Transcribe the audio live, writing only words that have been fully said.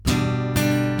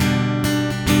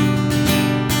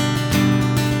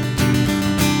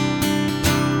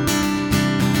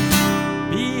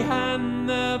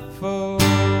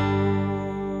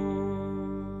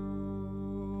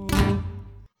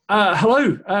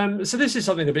Hello. So this is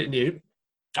something a bit new.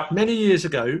 Many years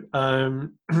ago,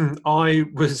 I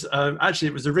was actually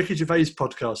it was the Ricky Gervais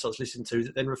podcast I was listening to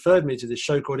that then referred me to this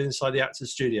show called Inside the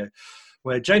Actors Studio,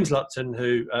 where James Lupton,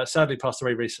 who sadly passed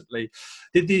away recently,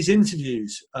 did these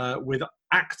interviews with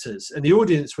actors, and the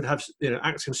audience would have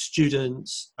acting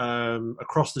students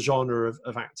across the genre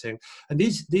of acting, and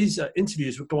these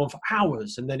interviews would go on for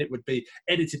hours, and then it would be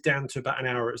edited down to about an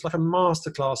hour. It was like a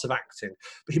masterclass of acting,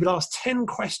 but he would ask 10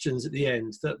 questions at the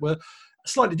end that were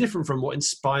slightly different from what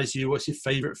inspires you, what's your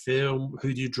favorite film,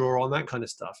 who do you draw on, that kind of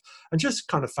stuff, and just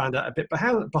kind of found out a bit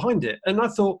behind it. And I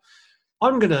thought,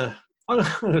 I'm gonna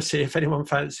see if anyone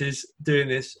fancies doing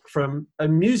this from a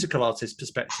musical artist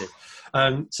perspective.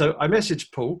 So I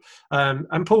messaged Paul,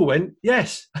 and Paul went,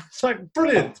 yes. It's like,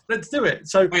 brilliant, let's do it.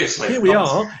 So here we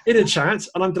are in a chat,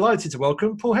 and I'm delighted to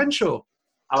welcome Paul Henshaw.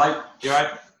 Hello, you all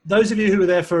right? Those of you who were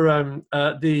there for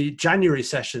the January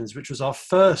sessions, which was our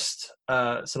first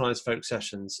St Ives Folk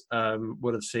sessions,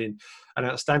 would have seen an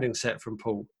outstanding set from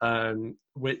Paul. And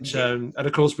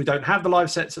of course, we don't have the live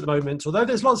sets at the moment, although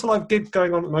there's lots of live gigs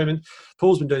going on at the moment.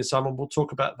 Paul's been doing some, and we'll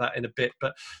talk about that in a bit.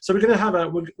 But so we're going to have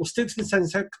we'll stick to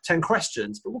the 10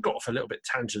 questions, but we'll go off a little bit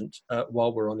tangent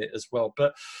while we're on it as well.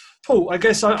 But Paul, I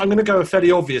guess I'm going to go a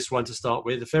fairly obvious one to start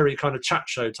with, a very kind of chat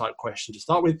show type question to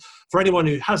start with, for anyone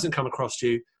who hasn't come across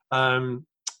you.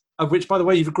 Of which, by the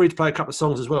way, you've agreed to play a couple of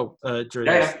songs as well during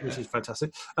this, which is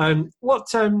fantastic.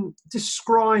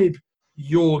 Describe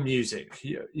your music?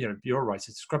 You're a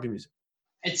writer. Describe your music.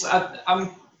 I'm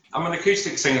an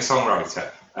acoustic singer-songwriter.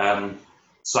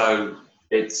 So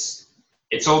it's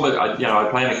all that I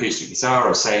play an acoustic guitar.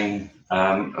 I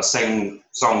sing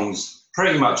songs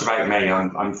pretty much about me.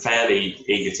 I'm fairly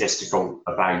egotistical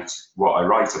about what I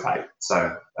write about.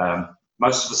 So.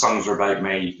 Most of the songs are about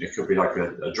me. It could be like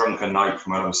a drunken night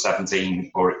from when I was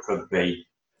 17, or it could be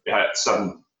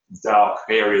some dark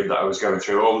period that I was going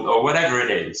through, or whatever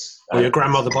it is. Or your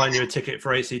grandmother buying you a ticket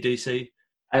for AC/DC.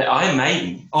 Iron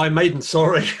Maiden. Iron Maiden,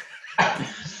 sorry.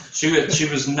 She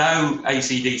was no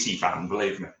AC/DC fan,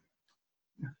 believe me.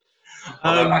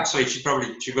 Although actually, she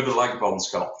would have liked Bon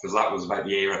Scott, because that was about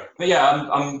the era. But yeah,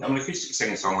 I'm an acoustic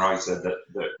singer-songwriter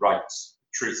that writes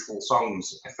truthful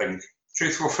songs, I think.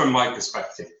 Truthful from my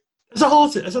perspective. As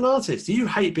an artist, do you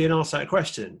hate being asked that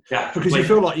question? Yeah, because you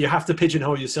feel like you have to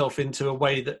pigeonhole yourself into a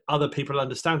way that other people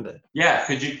understand it. Yeah,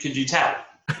 could you tell?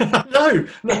 No.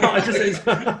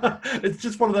 It's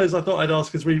just one of those I thought I'd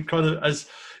ask because we kind of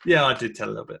I did tell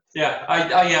a little bit. Yeah,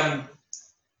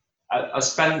 I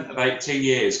spent about 2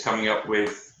 years coming up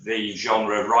with the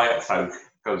genre of riot folk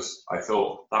because I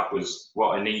thought that was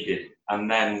what I needed, and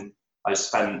then I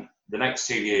spent the next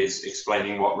 2 years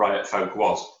explaining what riot folk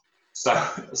was. So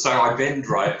I binned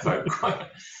riot folk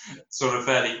sort of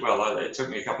fairly well. It took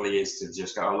me a couple of years to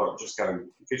just go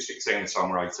acoustic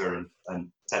singer-songwriter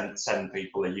and send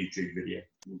people a YouTube video.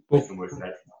 They can work it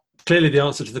out. Clearly the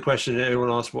answer to the question that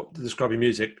everyone asked what to describe your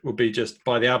music would be just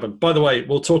buy the album. By the way,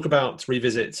 we'll talk about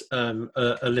Revisit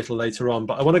a little later on,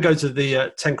 but I want to go to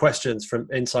the 10 questions from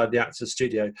Inside the Actors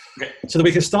Studio so that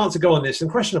we can start to go on this. And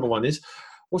question number one is,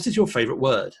 what is your favourite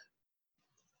word?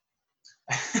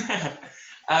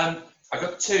 I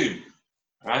got two.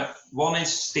 Right, one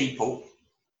is steeple,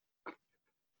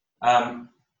 and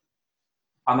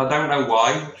I don't know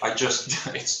why.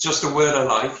 It's just a word I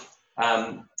like.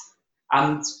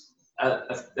 And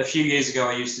a few years ago,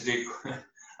 I used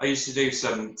to do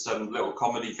some little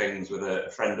comedy things with a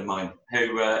friend of mine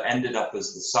who ended up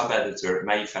as the sub-editor at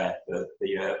Mayfair,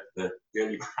 the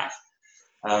early back,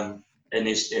 in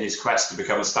his quest to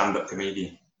become a stand-up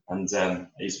comedian. And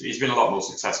he's been a lot more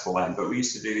successful then. But we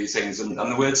used to do these things, and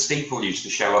the word steeple used to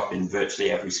show up in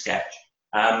virtually every sketch.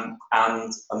 And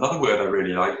another word I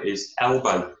really like is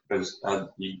elbow, because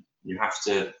you have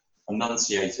to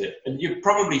enunciate it. And you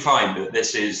probably find that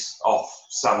this is off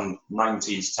some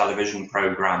 90s television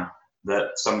program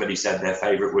that somebody said their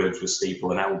favourite words were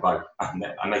steeple and elbow, and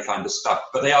they kind of stuck.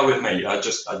 But they are with me. I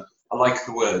like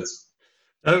the words.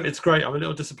 Oh, it's great. I'm a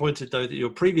little disappointed, though, that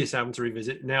your previous album to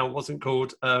revisit now wasn't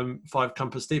called Five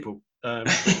Compass Steeple. Well,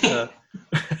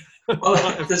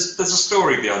 there's a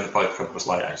story behind the Five Compass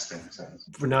Lighthouse thing. So.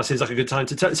 Now seems like a good time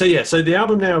to tell. So the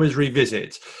album now is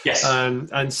Revisit. Yes.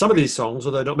 And some of these songs,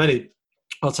 although not many,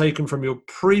 are taken from your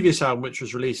previous album, which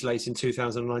was released late in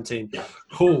 2019,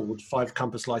 called Five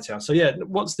Compass Lighthouse. So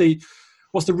what's the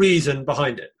reason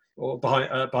behind it? Or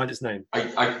behind its name?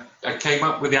 I came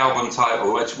up with the album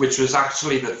title, which was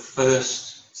actually the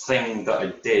first thing that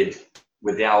I did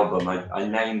with the album. I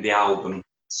named the album to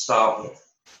start with,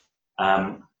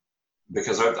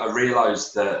 because I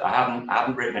realised that I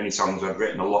hadn't written any songs. I'd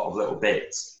written a lot of little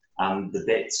bits, and the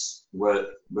bits were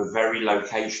very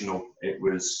locational. It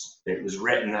was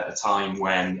written at a time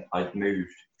when I'd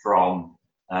moved from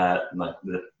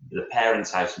the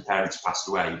parents' house, and parents passed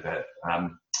away, but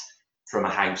from a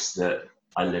house that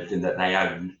I lived in that they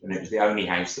owned, and it was the only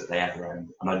house that they ever owned.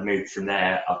 And I'd moved from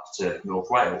there up to North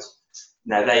Wales.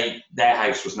 Now their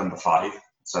house was number 5,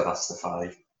 so that's the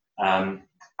 5.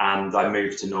 And I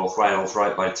moved to North Wales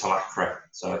right by Tulacra,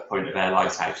 so Point of Ayr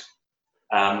Lighthouse.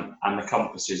 And the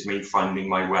compass is me finding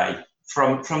my way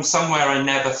from somewhere I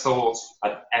never thought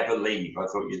I'd ever leave. I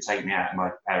thought you'd take me out of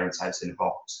my parents' house in a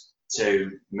box,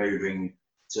 to moving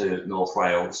to North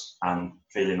Wales and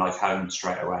feeling like home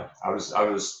straight away. I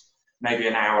was maybe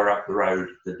an hour up the road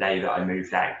the day that I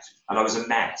moved out, and I was a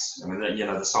mess. I mean, you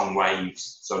know, the song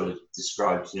Waves sort of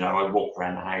describes, you know, I walked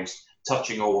around the house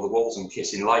touching all the walls and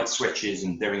kissing light switches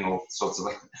and doing all sorts of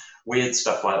like weird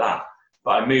stuff like that.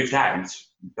 But I moved out,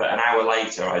 but an hour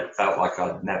later I felt like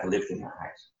I'd never lived in that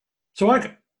house. So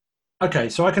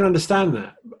I can understand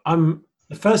that.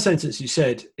 The first sentence you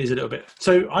said is a little bit,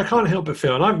 so I can't help but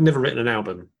feel, and I've never written an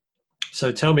album,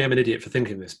 so tell me I'm an idiot for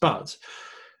thinking this, but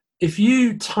if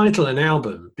you title an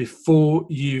album before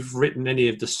you've written any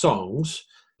of the songs,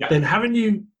 then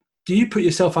do you put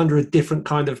yourself under a different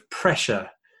kind of pressure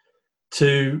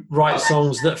to write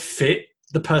songs that fit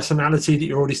the personality that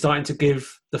you're already starting to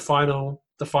give the final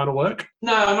work?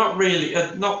 No, not really.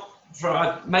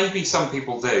 Maybe some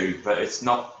people do, but it's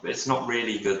not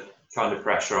really the kind of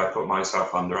pressure I put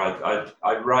myself under.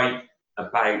 I write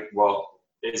about what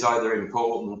is either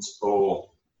important or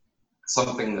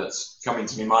something that's coming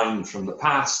to my mind from the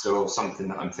past, or something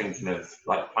that I'm thinking of,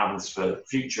 like plans for the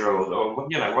future, or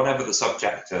you know, whatever the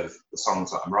subject of the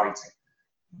songs that I'm writing.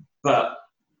 But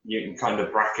you can kind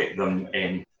of bracket them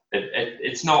in.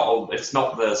 It's not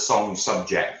the song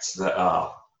subjects that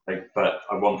are, but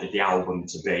I wanted the album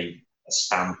to be a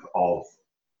stamp of,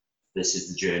 this is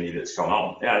the journey that's gone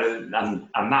on. Yeah,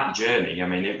 and that journey, I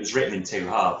mean, it was written in 2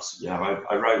 halves. You know,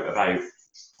 I wrote about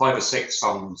 5 or 6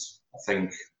 songs, I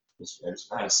think it was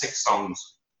 6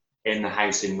 songs in the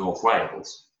house in North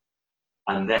Wales,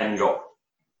 and then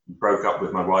broke up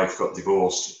with my wife, got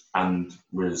divorced, and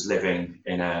was living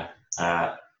in an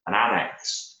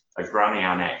annex, a granny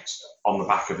annex, on the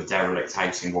back of a derelict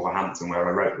house in Wolverhampton, where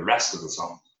I wrote the rest of the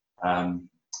song.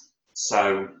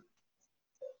 So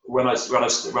when I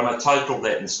titled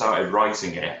it and started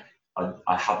writing it,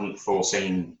 I hadn't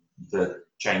foreseen the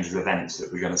change of events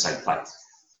that were going to take place.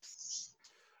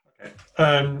 Okay,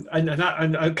 and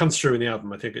that comes through in the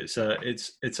album. I think it's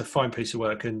a fine piece of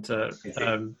work, and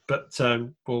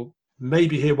we'll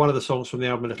maybe hear one of the songs from the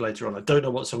album a little later on. I don't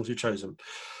know what songs you've chosen.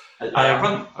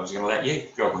 I was going to let you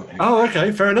go on. Oh,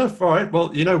 okay, fair enough. All right.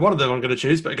 Well, you know, one of them I'm going to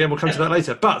choose, but again, we'll come to that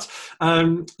later. But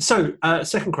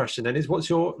second question then is, what's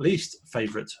your least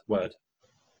favourite word?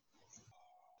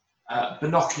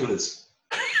 Binoculars.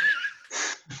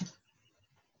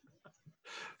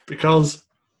 Because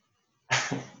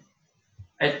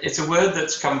it's a word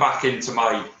that's come back into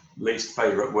my least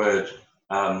favourite word.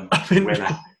 When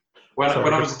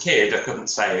I was a kid, I couldn't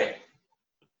say it.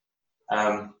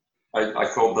 I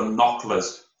called them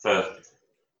knocklers for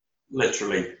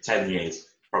literally 10 years,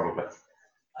 probably.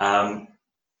 And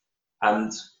I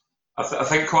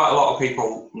think quite a lot of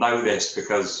people know this,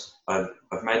 because I've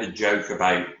made a joke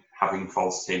about having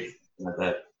false teeth. You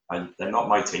know, they're not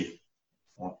my teeth.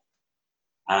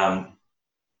 And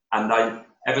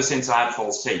ever since I had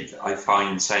false teeth, I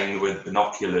find saying the word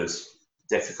binoculars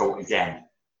difficult again.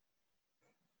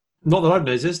 Not that I've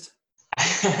noticed.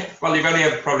 Well, you've only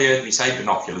probably heard me say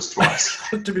binoculars twice.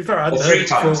 To be fair, I hadn't 3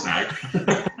 times now.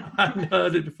 I hadn't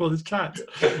heard it before this chat.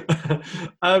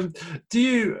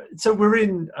 So we're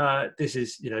in, this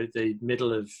is, you know, the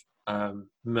middle of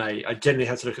May. I generally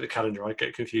have to look at the calendar. I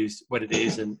get confused when it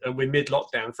is, and we're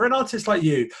mid-lockdown. For an artist like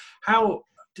you, how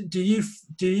do you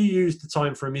use the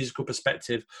time from a musical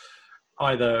perspective,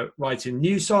 either writing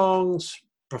new songs,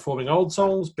 performing old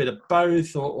songs, bit of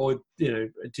both, or you know,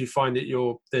 do you find that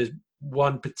there's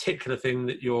one particular thing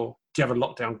that do you have a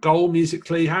lockdown goal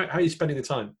musically? How are you spending the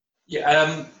time?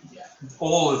 Yeah,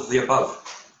 all of the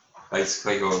above,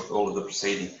 basically, or all of the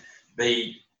preceding.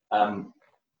 I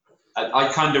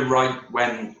kind of write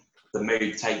when the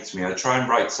mood takes me. I try and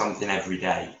write something every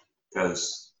day,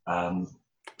 because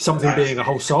something being a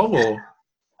whole song, or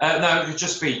no, it could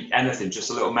just be anything,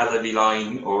 just a little melody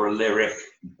line or a lyric.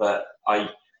 But I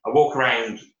walk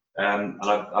around, and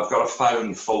I've got a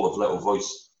phone full of little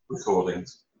voice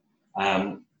recordings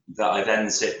that I then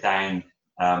sit down,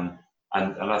 and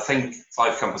I think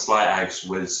Five Compass Lighthouse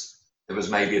there was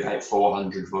maybe about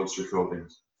 400 voice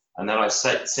recordings, and then I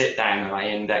sit down and I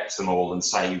index them all and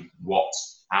say what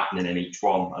happening in each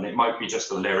one. And it might be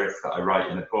just a lyric that I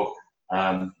write in a book.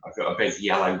 I've got a big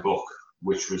yellow book,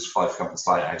 which was Five Compass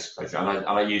Lighthouse, and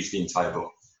I used the entire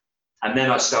book. And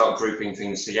then I started grouping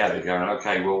things together, going,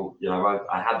 okay, well,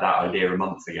 I had that idea a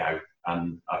month ago,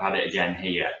 and I've had it again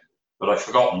here, but I've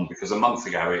forgotten because a month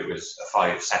ago it was a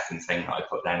 5-second thing that I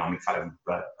put down on my phone.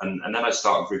 And then I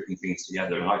started grouping things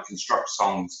together, and I construct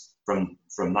songs from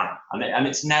that. And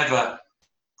it's never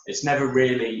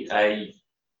really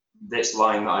this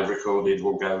line that I've recorded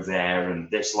will go there, and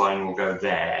this line will go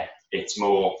there. It's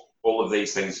more, all of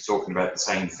these things are talking about the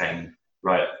same thing.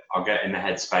 Right, I'll get in the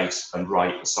headspace and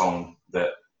write a song that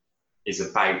is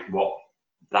about what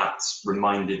that's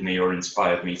reminded me or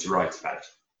inspired me to write about.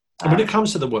 And when it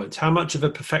comes to the words, how much of a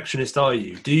perfectionist are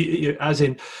you? Do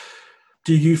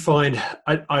you find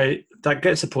I that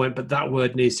gets the point, but that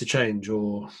word needs to change?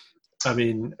 Or, I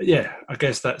mean, yeah, I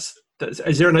guess that's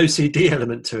is there an OCD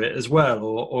element to it as well,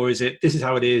 or is it this is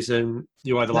how it is and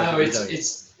you either like it or you don't?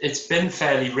 It's been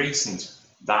fairly recent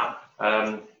that.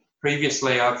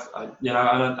 Previously, I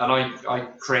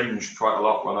cringe quite a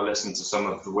lot when I listen to some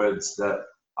of the words that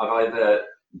I've either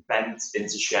bent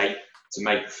into shape to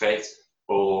make fit,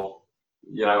 or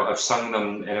I've sung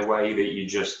them in a way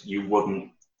that you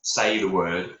wouldn't say the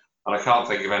word, and I can't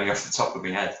think of any off the top of my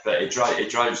head. But it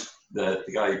drives the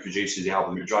guy who produces the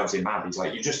album. It drives him mad. He's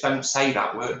like, you just don't say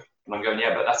that word, and I'm going,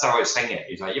 yeah, but that's how I sing it.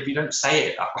 He's like, yeah, but you don't say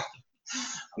it that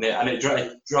way, and it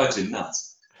drives him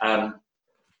nuts.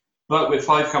 But with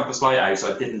Five Compass Lighthouse,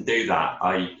 I didn't do that.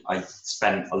 I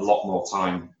spent a lot more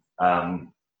time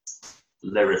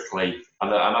lyrically,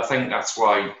 and I think that's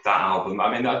why that album.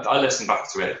 I mean, I listened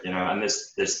back to it, and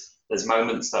there's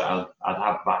moments that I'd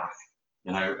have back,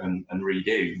 and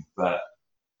redo. But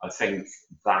I think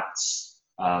that's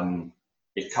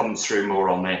it comes through more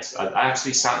on this. I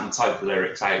actually sat and typed the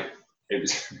lyrics out. It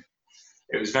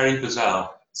was very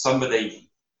bizarre. Somebody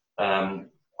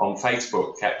on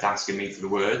Facebook kept asking me for the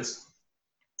words,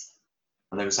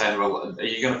 and they were saying, well, are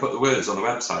you going to put the words on the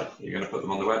website? Are you going to put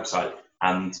them on the website?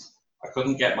 And I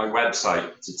couldn't get my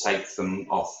website to take them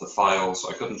off the file, so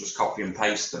I couldn't just copy and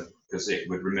paste them because it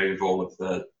would remove all of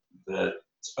the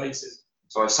spaces.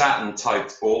 So I sat and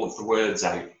typed all of the words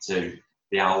out to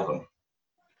the album,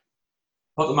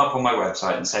 put them up on my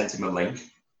website and sent him a link,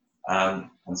 and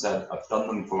said, I've done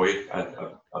them for you,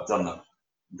 I've done them.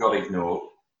 Got ignored.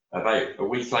 About a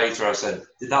week later, I said,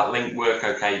 did that link work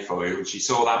okay for you? And she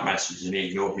saw that message and he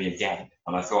ignored me again.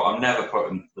 And I thought, I'm never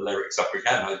putting the lyrics up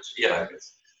again.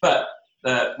 But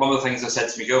one of the things I said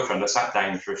to my girlfriend, I sat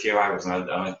down for a few hours and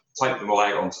I typed them all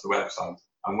out onto the website.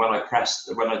 And when I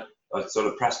sort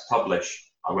of pressed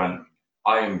publish, I went,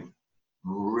 I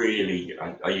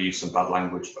used some bad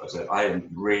language, but I said, I am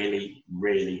really,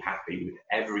 really happy with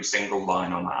every single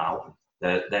line on that album.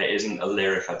 There isn't a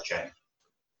lyric I've changed.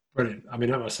 Brilliant. I mean,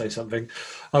 that must say something.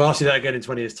 I'll ask you that again in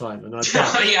 20 years' time, and I'll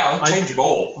change them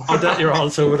all. I doubt your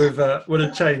answer would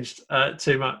have changed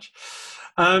too much.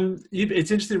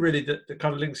 It's interesting, really, that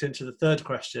kind of links into the third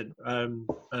question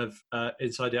of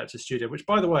Inside the Actors Studio, which,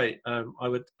 by the way, I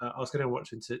was going to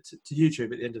watch into to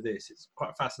YouTube at the end of this. It's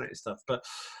quite fascinating stuff. But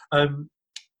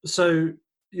so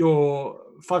your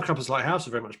Five Compass Lighthouse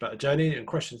is very much about a journey, and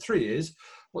question 3 is,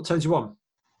 what turns you on?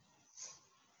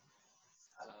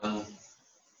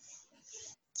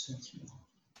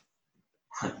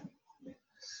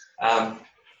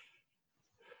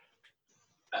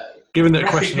 Given that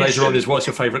question later on is what's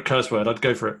your favourite curse word, I'd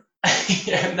go for it.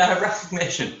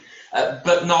 Recognition,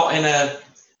 but not in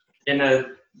a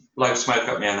blow smoke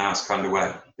up my own ass kind of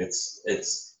way. It's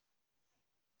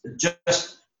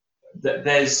just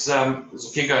there's a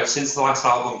few guys since the last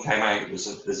album came out.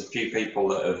 There's a few people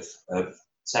that have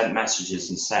sent messages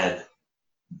and said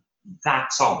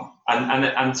that song,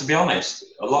 and to be honest,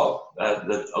 a lot of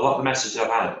the messages I've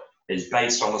had is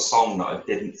based on a song that I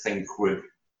didn't think would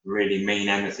really mean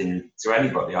anything to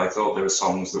anybody. I thought there were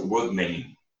songs that would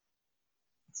mean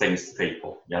things to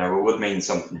people, or would mean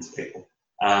something to people.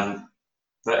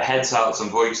 But Heads, Hearts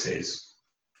and Voices,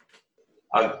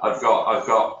 I've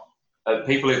got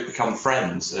people who've become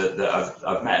friends that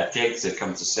I've met at gigs that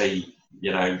come to see, me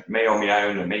on my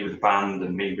own and me with the band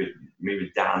and me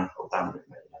with Dan or Dan with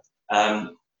me.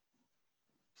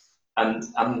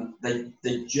 And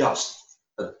they just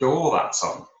adore that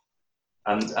song,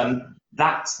 and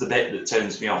that's the bit that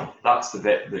turns me on. That's the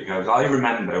bit that goes. I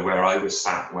remember where I was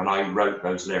sat when I wrote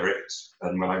those lyrics,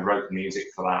 and when I wrote the music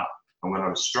for that, and when I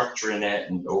was structuring it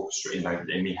and orchestrating,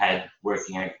 in my head,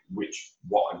 working out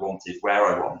what I wanted, where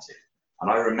I wanted, and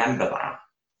I remember that,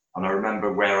 and I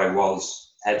remember where I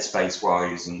was headspace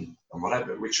wise and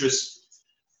whatever, which was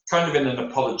kind of in an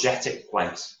apologetic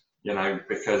place.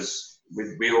 Because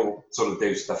we all sort of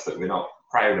do stuff that we're not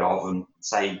proud of and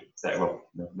say that, well,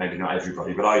 maybe not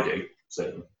everybody, but I do,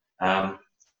 certainly. And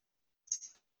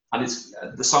it's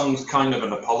the song's kind of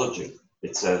an apology.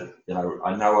 It's I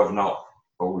know I've not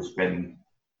always been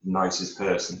the nicest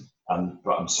person,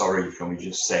 but I'm sorry, can we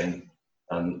just sing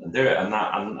and do it? And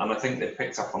I think they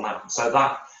picked up on that.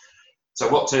 So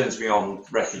what turns me on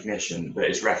recognition, but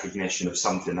it's recognition of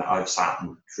something that I've sat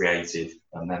and created,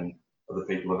 and then other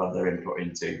people have had their input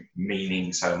into,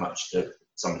 meaning so much to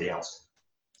somebody else.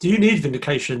 Do you need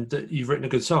vindication that you've written a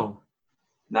good song?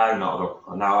 No, not at all.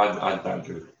 No, I don't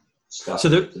do stuff. So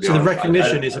the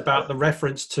recognition is about the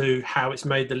reference to how it's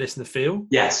made the listener feel?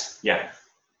 Yes, yeah.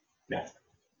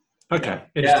 Okay,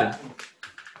 interesting.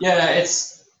 Yeah,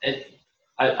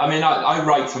 I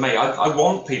write for me. I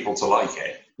want people to like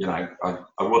it. I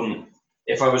wouldn't,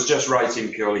 if I was just writing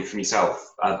purely for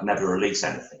myself, I'd never release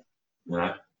anything,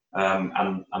 and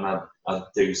I'd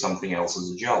do something else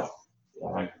as a job,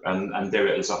 and do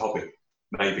it as a hobby,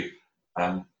 maybe.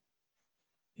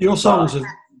 Your songs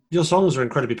are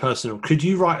incredibly personal. Could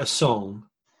you write a song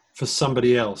for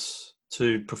somebody else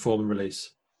to perform and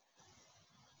release?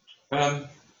 I'm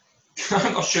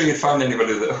not sure you'd find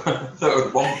anybody that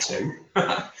would want to.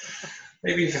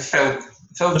 Maybe for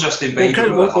Phil Justin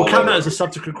Bieber. We'll count that as a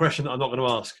subsequent question that I'm not going to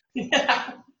ask.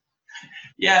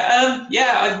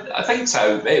 I think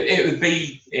so. It would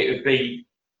be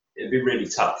really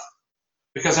tough,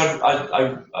 because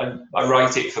I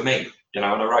write it for me, and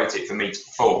I write it for me to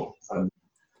perform,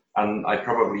 and I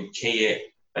probably key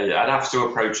it. I'd have to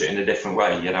approach it in a different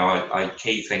way. I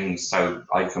key things so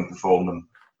I can perform them.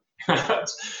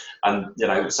 And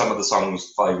some of the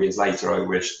songs 5 years later, I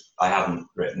wish I hadn't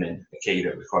written in a key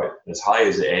that was quite as high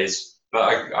as it is, but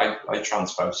I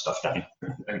transpose stuff down.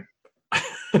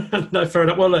 No, fair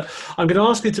enough. Well, look, I'm going to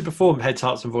ask you to perform Heads,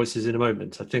 Hearts and Voices in a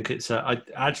moment. I think it's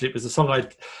it was the song I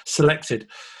selected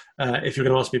if you're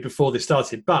going to ask me before this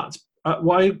started. But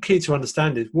what I'm keen to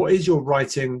understand is, what is your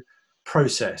writing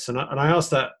process? And I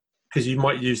ask that because you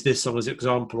might use this song as an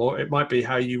example, or it might be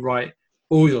how you write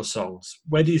all your songs.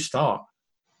 Where do you start?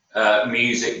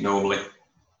 Music, normally.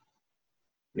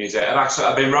 Music.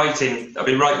 I've been writing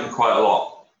quite a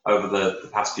lot over the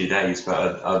past few days,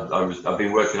 but I've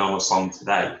been working on a song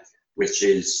today, which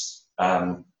is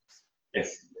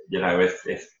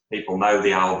if people know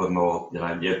the album, or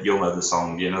you'll know the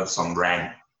song. The song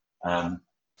Ren.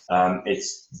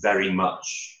 It's very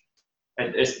much.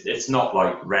 It's not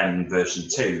like Ren version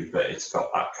 2, but it's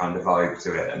got that kind of vibe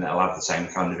to it, and it'll have the same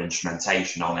kind of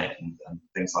instrumentation on it and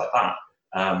things like that.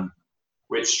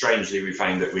 Which strangely we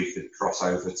found that we could cross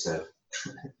over to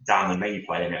Dan and me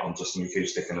playing it on just an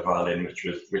acoustic and a violin, which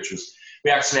was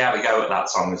we actually had a go at that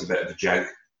song as a bit of a joke,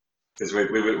 because we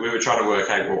were trying to work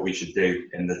out what we should do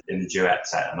in the duet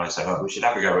set, and I said, we should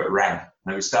have a go at Ren. And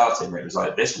then we started, and it was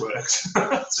like, this works.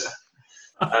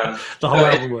 The whole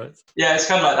album works. Yeah, it's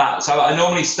kind of like that. So I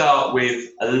normally start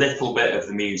with a little bit of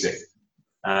the music,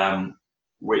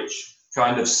 which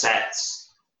kind of sets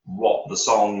what the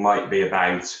song might be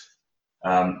about,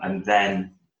 and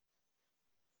then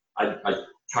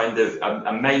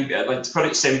maybe, to put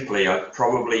it simply, I'd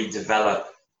probably develop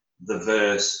the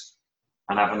verse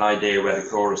and have an idea where the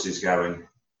chorus is going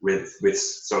with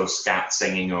sort of scat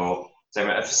singing, or so.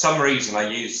 For some reason, I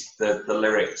use the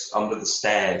lyrics "Under the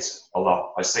Stairs" a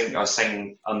lot. I sing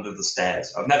 "Under the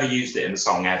Stairs." I've never used it in a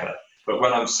song ever, but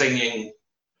when I'm singing,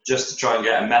 just to try and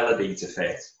get a melody to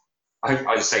fit,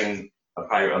 I sing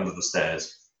about under the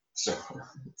stairs. So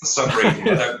for some reason,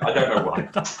 I don't know why.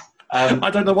 I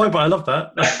don't know why, but I love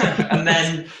that. and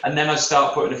then I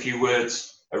start putting a few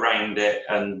words around it,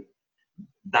 and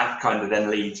that kind of then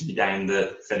leads me down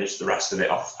the finish the rest of it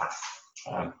off path.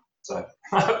 So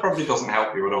that probably doesn't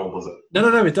help you at all, does it?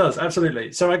 No, it does,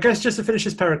 absolutely. So I guess just to finish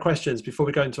this pair of questions before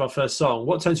we go into our first song,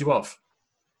 what turns you off?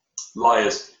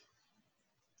 Liars.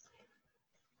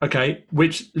 Okay,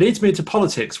 which leads me into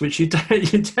politics, which you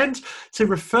tend to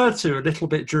refer to a little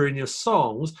bit during your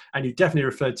songs, and you definitely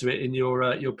referred to it in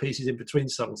your pieces in between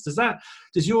songs.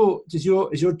 Is your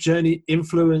journey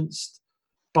influenced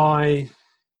by,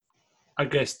 I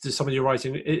guess, does some of your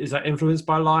writing, is that influenced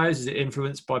by lies? Is it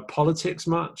influenced by politics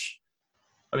much?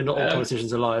 I mean, not all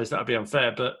politicians are liars. That would be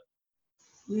unfair, but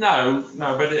no,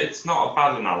 but it's not a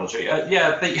bad analogy.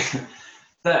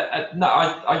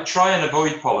 I try and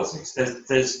avoid politics.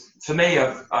 There's for me,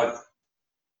 I've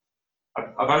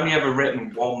only ever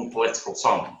written one political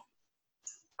song.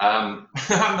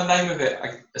 The name of it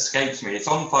escapes me. It's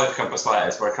on 5 Compass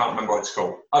Letters, but I can't remember what it's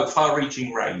called. Oh,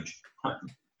 Far-Reaching Rage.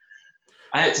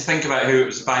 I had to think about who it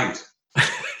was about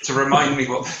to remind me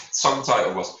what the song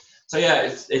title was. So yeah,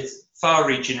 it's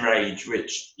far-reaching rage,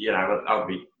 which, you know, I'll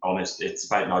be honest, it's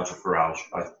about Nigel Farage.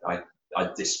 I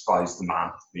despise the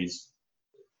man. He's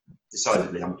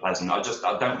decidedly unpleasant. I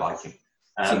don't like him.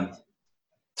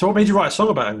 So what made you write a song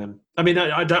about him then? I mean,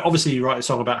 I don't, obviously you write a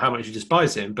song about how much you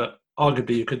despise him, but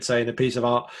arguably you could say in a piece of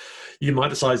art, you might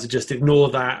decide to just ignore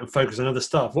that and focus on other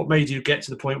stuff. What made you get to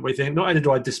the point where you think, not only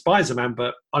do I despise a man,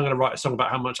 but I'm going to write a song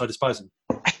about how much I despise him?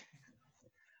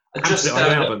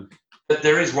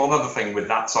 There is one other thing with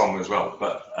that song as well,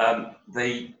 but I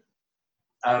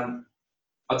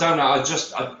don't know. I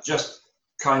just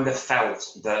kind of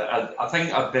felt that I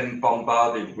think I've been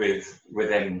bombarded with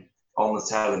him on the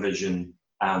television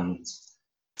and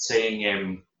seeing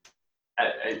him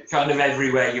kind of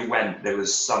everywhere you went. There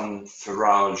was some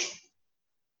Farage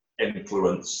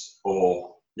influence,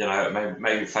 or, you know,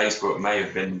 maybe Facebook may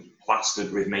have been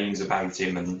plastered with memes about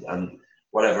him and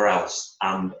whatever else.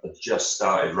 And I just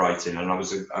started writing, and I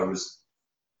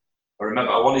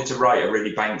remember I wanted to write a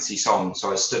really bouncy song,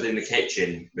 so I stood in the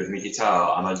kitchen with my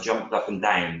guitar and I jumped up and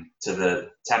down to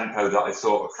the tempo that I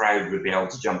thought a crowd would be able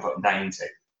to jump up and down to,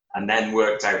 and then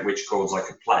worked out which chords I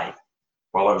could play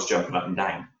while I was jumping up and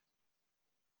down,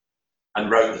 and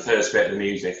wrote the first bit of the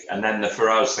music. And then the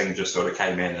Farage thing just sort of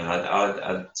came in, and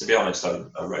I to be honest, I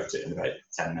wrote it in about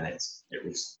 10 minutes. It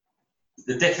was,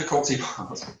 the difficulty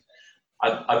was,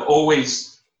 I've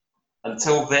always,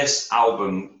 until this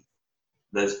album,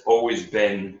 there's always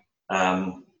been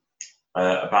a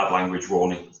bad language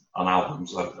warning on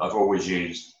albums. I've always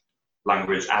used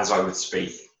language as I would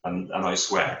speak, and I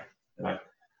swear, you know.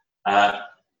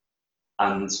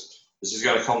 And this is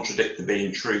going to contradict the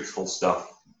being truthful stuff,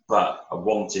 but I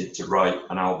wanted to write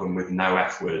an album with no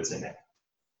F words in it.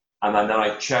 And then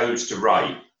I chose to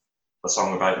write a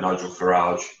song about Nigel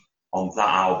Farage on that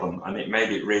album, and it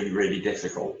made it really, really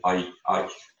difficult. I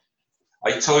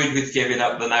toyed with giving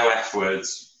up the no F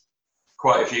words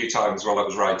quite a few times while I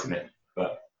was writing it,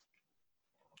 but...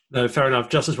 No, fair enough.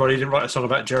 Just as well you didn't write a song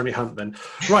about Jeremy Hunt then.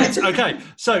 Right, okay.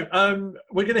 So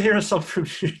we're going to hear a song from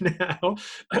you now.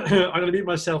 I'm going to mute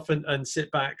myself and sit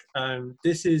back.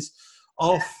 This is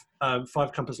off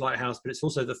Five Compass Lighthouse, but it's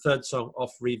also the third song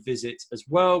off Revisit as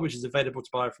well, which is available to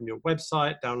buy from your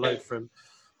website, download from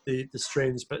the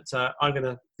streams. But I'm going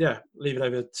to leave it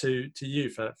over to you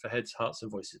for Heads, Hearts and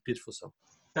Voices. Beautiful song.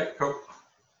 Okay, cool.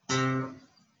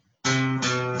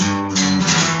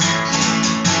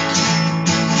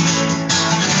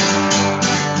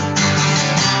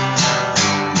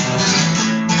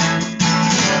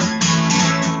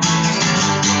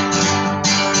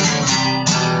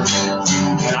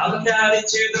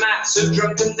 To the mats of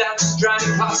drunken dancers,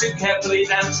 driving cars who carefully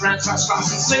dance round trash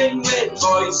fast and sing with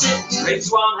voices.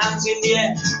 Raise one hand in the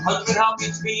air, 100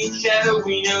 heartbeats being shared.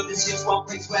 We know this is one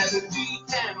place where we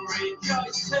can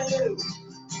rejoice too.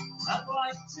 I'd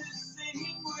like to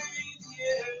sing with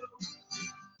you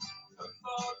and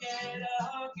forget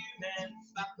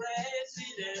arguments about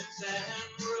presidents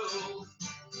and rules.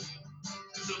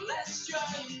 So let's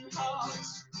join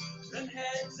hearts and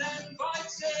heads and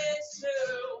voices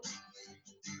too.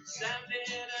 Stand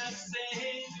in a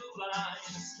single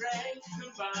line, strength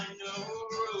combined, no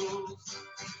rules.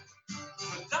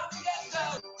 But don't get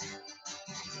low.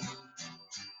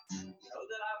 Know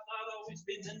that I've not always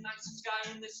been the nicest guy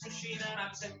in this machine, and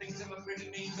I've said things that were pretty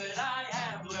mean, but I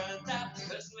have learned that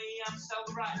personally I'm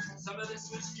so right. Some of this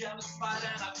was jealous spite,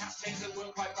 and I've cast things that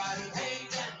weren't quite right, and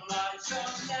hate and lie. So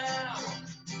now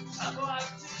I'd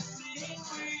like to sing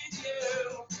with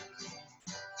you.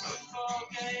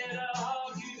 Forget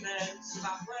arguments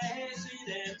about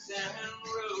presidents and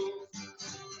rules.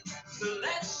 So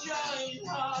let's join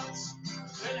hearts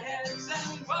and heads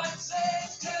and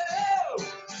voices too.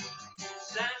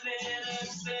 Stand in a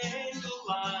single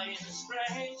line,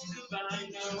 strange to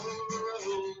bind, no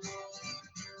rules.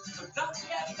 So don't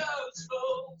get those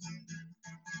fools.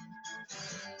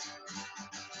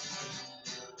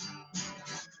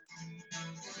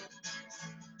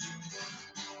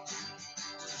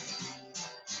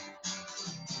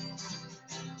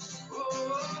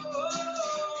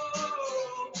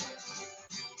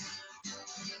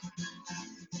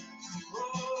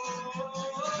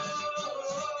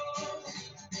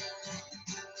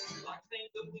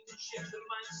 Shift the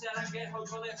mindset, I get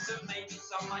hopeful if there maybe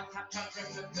some might catch our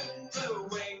drift and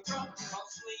move away from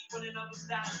constantly putting others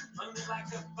down, only like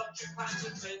a bunch of clowns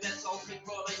and say that's all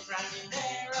before they drown in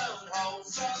their own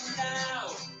holes. So now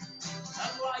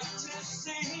I'd like to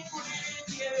sing with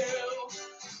you.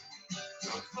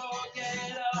 Don't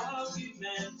forget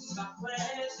arguments about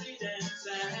presidents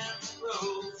and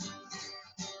rules.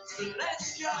 So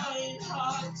let's join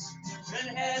hearts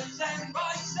and heads and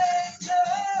voices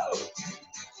too.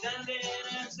 Stand in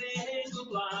and say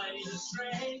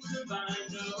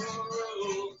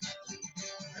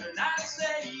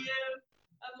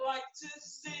like to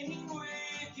sing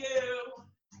with you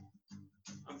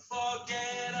and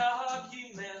forget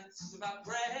arguments about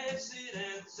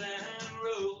presidents and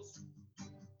rules.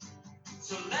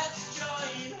 So let's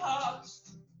join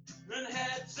hearts and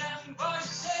heads and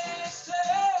voices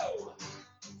too.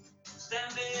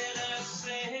 Stand in a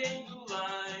single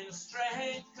line,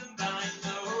 strength combined,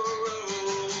 no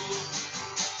rules.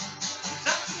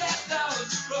 That's left out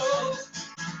exposed.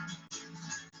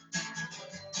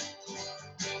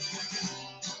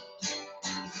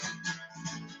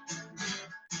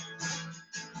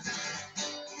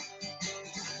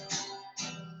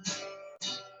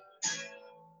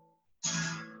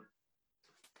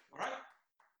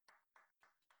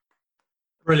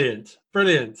 Brilliant,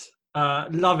 brilliant.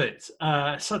 Love it.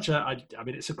 I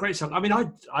mean, it's a great song. I mean, I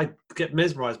get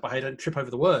mesmerised by how you don't trip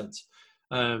over the words.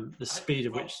 The speed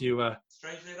of which you.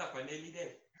 Strangely enough, I nearly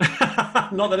did.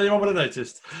 Not that anyone would have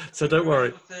noticed, so don't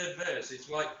worry. The third verse, it's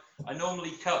like I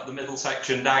normally cut the middle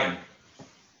section down,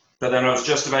 but then I was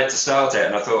just about to start it,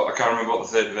 and I thought I can't remember what the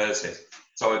third verse is.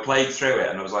 So I played through it,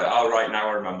 and I was like, "Oh, right, now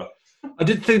I remember." I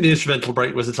did think the instrumental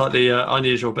break was slightly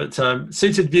unusual, but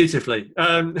suited beautifully.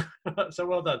 So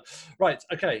well done. Right,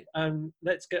 okay.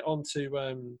 Let's get on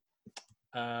to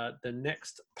the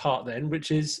next part then, which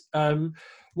is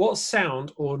what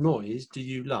sound or noise do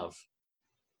you love?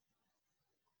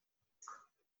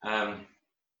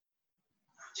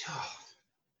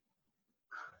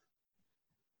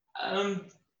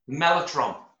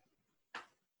 Mellotron.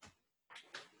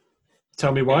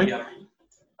 Tell me why.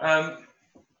 Yeah.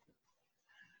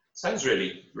 Sounds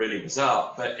really, really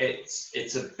bizarre, but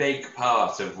it's a big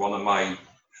part of one of my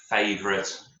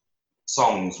favourite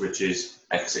songs, which is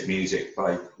 "Exit Music"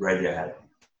 by Radiohead,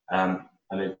 and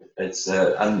they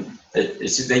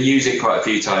use it quite a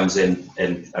few times in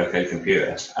OK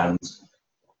Computer, and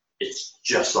it's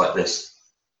just like this.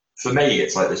 For me,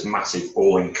 it's like this massive,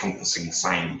 all-encompassing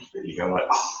sound that you go like,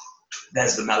 "Oh,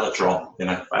 there's the Mellotron," you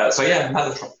know. So yeah,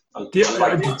 Mellotron.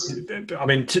 I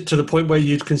mean, to the point where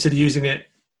you'd consider using it.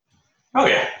 Oh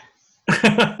yeah.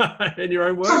 In your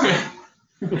own work?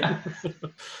 Yeah.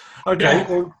 Okay. Yeah.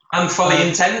 Well, and fully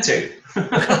intend to.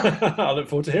 I look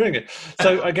forward to hearing it.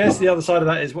 So I guess the other side of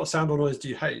that is what sound or noise do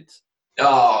you hate?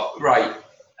 Oh, right.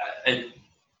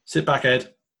 Sit back,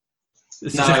 Ed.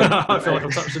 No. I feel like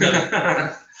I'm touching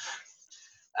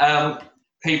it.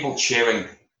 People chewing.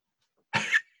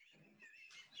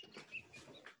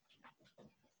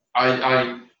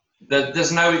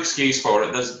 There's no excuse for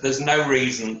it. There's no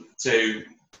reason to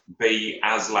be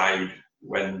as loud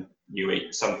when you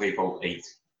eat. Some people eat.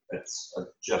 It's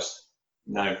just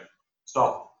no.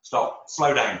 Stop.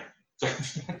 Slow down.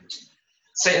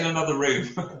 Sit in another room.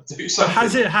 Do something. So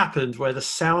has it happened where the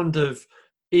sound of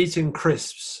eating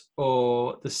crisps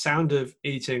or the sound of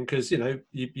eating, because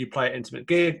you play at intimate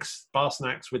gigs, bar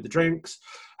snacks with the drinks,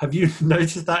 have you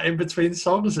noticed that in between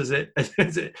songs? Has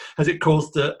it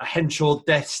caused a Henshaw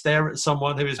death stare at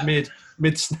someone who is mid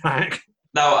snack?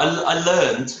 No, I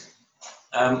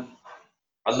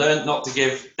learned not to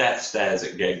give death stares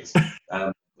at gigs.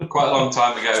 Quite a long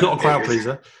time ago. It's not a crowd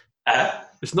pleaser.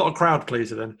 It's not a crowd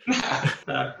pleaser then.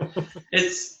 No.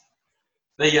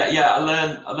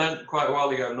 I learned quite a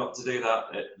while ago not to do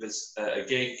that. There's a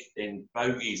gig in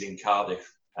Bogies in Cardiff,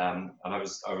 and I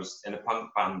was in a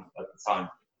punk band at the time.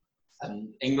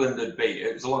 And England had beat,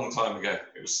 it was a long time ago,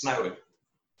 it was snowing.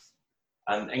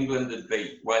 And England had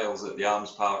beat Wales at the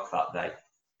Arms Park that day.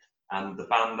 And the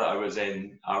band that I was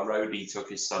in, our roadie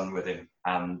took his son with him,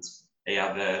 and he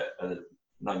had a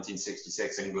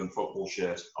 1966 England football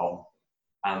shirt on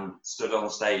and stood on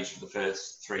stage for the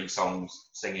first 3 songs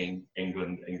singing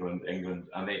England, England, England.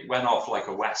 And it went off like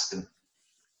a Western.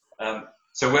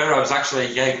 So where I was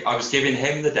giving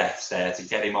him the death stare to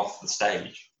get him off the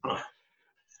stage.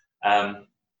 I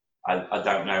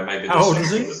don't know, maybe. How old is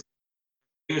he?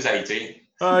 He was 18.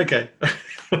 Oh, okay.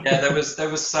 Yeah, there was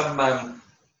some. I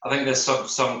think there's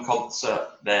some concert.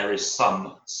 There is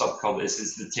some subcon. This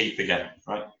is the teeth again,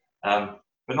 right?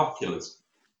 Binoculars.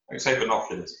 I can say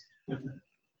binoculars.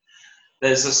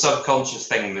 There's a subconscious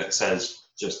thing that says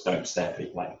just don't stare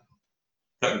people out.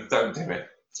 Don't do it.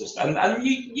 Just and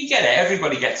you get it.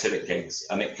 Everybody gets it at gigs,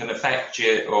 and it can affect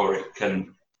you, or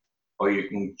you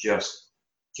can just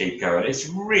keep going. It's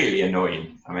really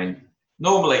annoying. I mean,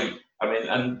 normally,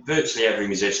 and virtually every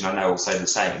musician I know will say the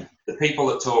same. The people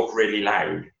that talk really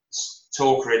loud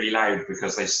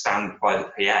because they stand by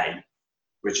the PA,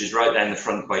 which is right there in the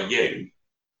front by you,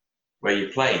 where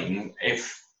you're playing.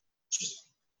 If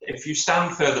you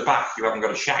stand further back, you haven't got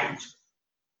to shout.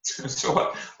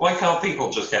 So why can't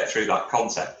people just get through that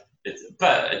concept?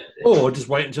 Or just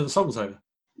wait until the song's over.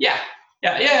 Yeah.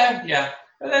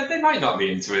 They might not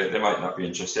be into it. They might not be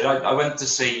interested. I went to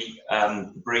see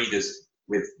Breeders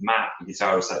with Matt, the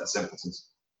guitarist at the Simpletons.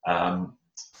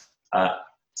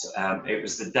 It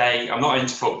was the day. I'm not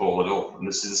into football at all, and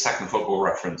this is the second football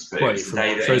reference. But it was the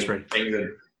day that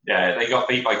England, they got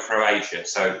beat by Croatia.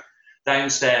 So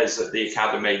downstairs at the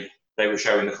academy, they were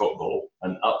showing the football,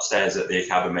 and upstairs at the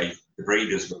academy, the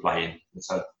Breeders were playing.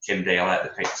 So Kim Deal at the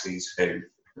Pixies, who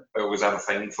I always had a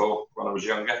thing for when I was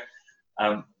younger.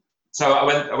 So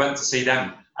I went to see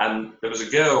them, and there was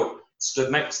a girl stood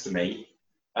next to me,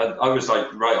 and I was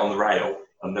like right on the rail,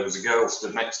 and there was a girl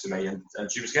stood next to me, and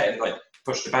she was getting like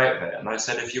pushed about a bit, and I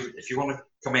said, if you want to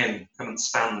come and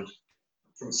stand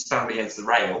against the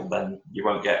rail, then you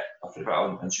won't get off the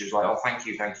boat. And she was like, oh, thank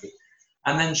you.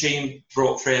 And then she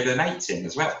brought 3 of her mates in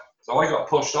as well. So I got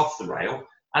pushed off the rail,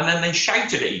 and then they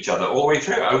shouted at each other all the way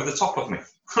through over the top of me.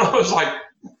 I was like,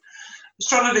 I was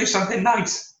trying to do something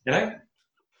nice, you know?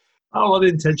 Oh, well, the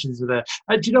intentions are there.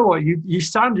 And do you know what? You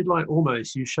sounded like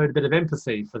almost you showed a bit of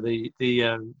empathy for the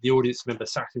audience member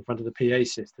sat in front of the PA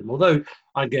system. Although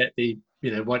I get the,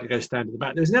 why don't you go stand at the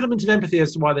back? There's an element of empathy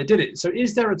as to why they did it. So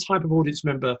is there a type of audience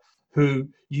member who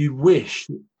you wish,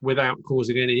 without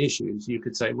causing any issues, you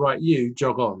could say, right, you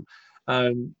jog on?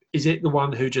 Is it the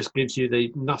one who just gives you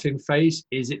the nothing face?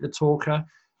 Is it the talker?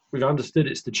 We've understood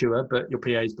it's the chewer, but your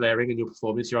PA is blaring and your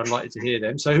performance, you're unlikely to hear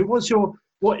them. So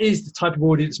what is the type of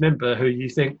audience member who you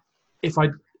think, if I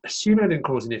assume I didn't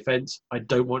cause any offence, I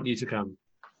don't want you to come?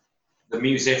 The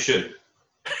musician.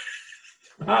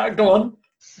 Go on.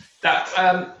 That,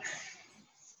 don't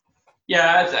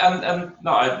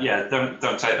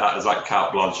take that as like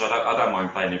carte blanche. I don't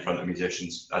mind playing in front of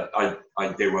musicians. I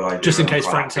do what I do. Just in case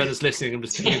Frank Turner's listening, I'm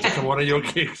just thinking to come one of your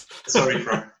gigs. Sorry,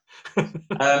 Frank.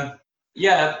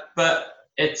 But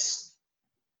it's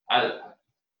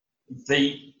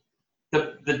the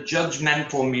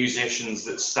judgmental musicians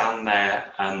that stand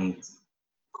there and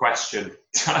question.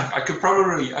 I could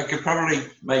probably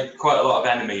make quite a lot of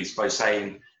enemies by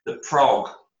saying the prog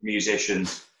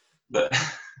musicians that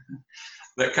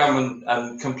come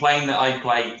and complain that I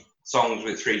play songs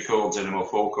with 3 chords in them or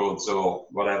 4 chords or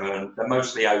whatever, and they're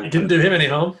mostly open. You didn't do him any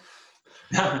harm.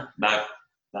 No,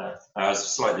 it's a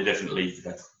slightly different league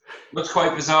there. Looks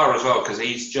quite bizarre as well because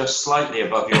he's just slightly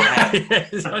above your head.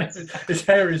 His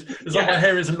hair is like my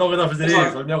hair isn't long enough as it is.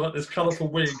 I've now got this colourful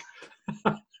wig.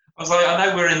 I was like, I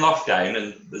know we're in lockdown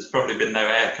and there's probably been no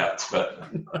haircuts, but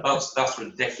that's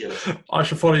ridiculous. I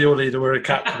shall follow your lead and wear a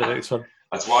cap for the next one.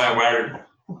 That's why I'm wearing one.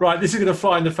 Right, this is going to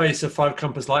fly in the face of Five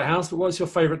Compass Lighthouse, but what's your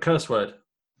favourite curse word?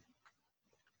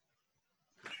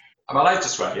 Am I allowed to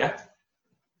swear, yeah?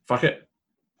 Fuck it.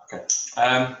 Okay.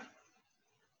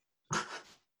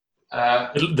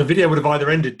 The video would have either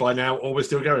ended by now or we're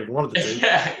still going. One of the two.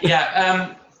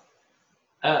 Yeah.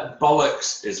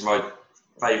 Bollocks is my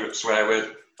favourite swear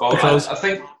word. Because? I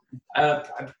think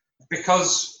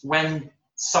because when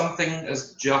something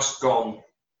has just gone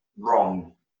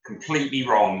wrong, completely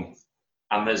wrong,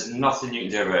 and there's nothing you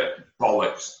can do about it,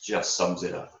 bollocks just sums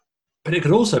it up. But it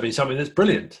could also be something that's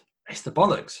brilliant. It's the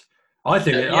bollocks. I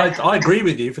think I agree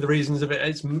with you for the reasons of it.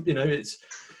 It's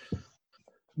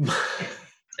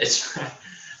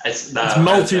it's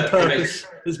multi-purpose.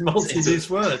 It's multi-use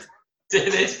word.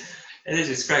 It is.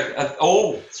 It's great.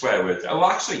 All swear words. Oh,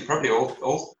 actually, probably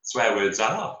all swear words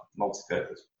are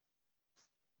multi-purpose.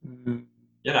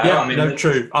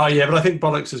 True. Oh, yeah, but I think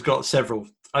bollocks has got several.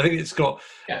 I think it's got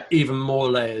even more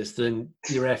layers than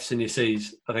your F's and your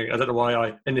C's. I don't know why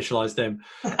I initialised them,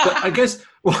 but I guess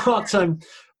what.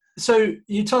 So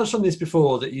you touched on this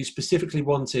before that you specifically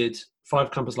wanted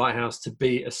Five Compass Lighthouse to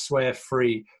be a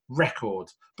swear-free record,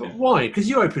 but why? Because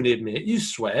you openly admit you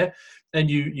swear, and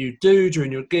you do during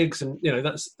your gigs, and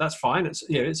that's fine.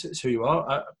 It's who you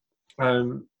are.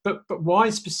 But why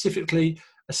specifically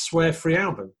a swear-free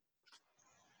album?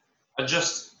 I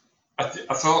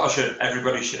thought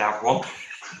everybody should have one.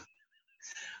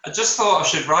 I just thought I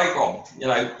should write one,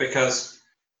 because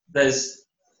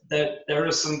there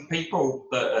are some people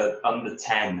that are under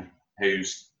 10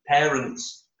 whose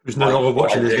parents who's no longer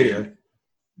watching this video.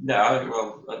 No,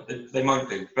 well, they might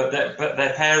do, but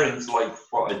their parents like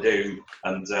what I do,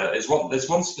 and there's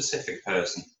one specific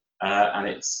person, and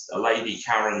it's a lady,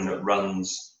 Karen, that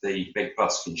runs the Big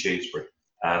Busk in Shrewsbury,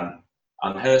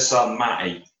 and her son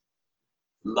Matty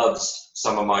loves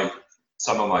some of my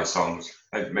songs,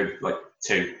 maybe like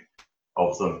 2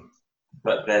 of them,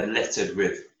 but they're littered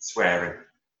with swearing,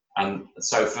 and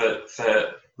so for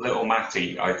little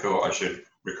Matty, I thought I should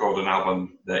record an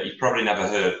album that he probably never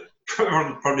heard.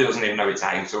 Probably doesn't even know it's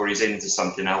out, or he's into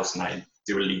something else now,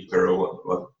 Dua Lipa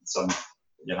or some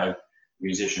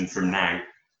musician from now.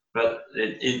 But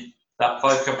that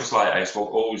Five Couples Lighthouse will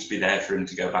always be there for him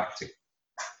to go back to.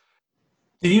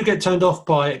 Do you get turned off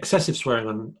by excessive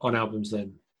swearing on albums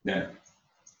then? No.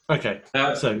 Okay.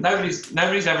 So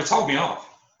nobody's ever told me off.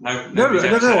 No,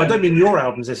 I don't mean your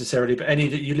albums necessarily, but any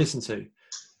that you listen to.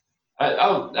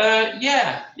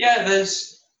 Yeah.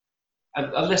 There's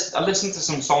I listen to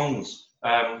some songs.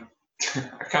 I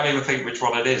can't even think which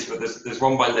one it is, but there's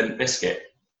one by Limp Bizkit,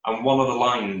 and one of the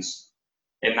lines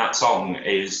in that song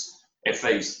is if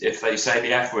they say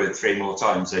the F word 3 more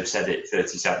times, they've said it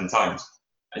 37 times,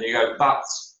 and you go,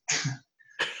 that's.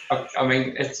 I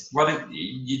mean, it's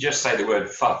you just say the word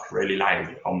 "fuck" really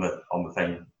loud on the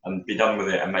thing and be done with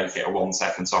it and make it a 1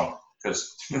 second song,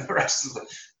 because the rest of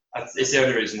it's the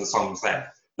only reason the song's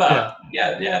there. But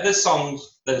yeah, there's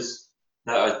songs that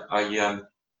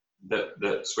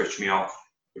switch me off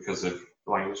because of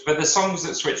language, but there's songs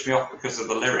that switch me off because of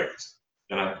the lyrics.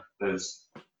 You know, there's.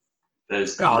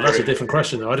 That's a different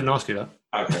question, though. I didn't ask you that.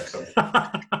 Okay, sorry.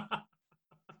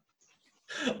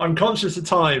 I'm conscious of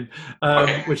time,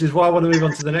 which is why I want to move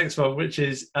on to the next one, which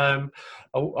is I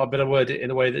better word it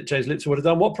in a way that James Lipton would have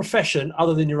done. What profession,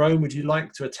 other than your own, would you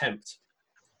like to attempt?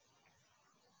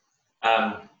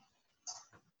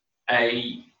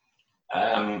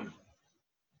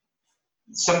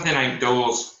 Something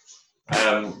outdoors,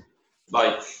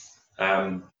 like.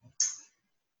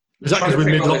 Is that because we're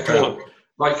mid-lockdown?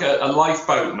 Like a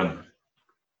lifeboatman.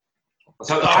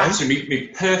 So actually, my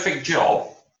perfect job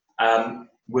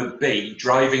would be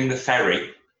driving the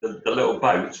ferry, the little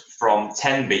boat, from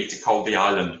Tenby to Colby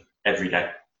Island every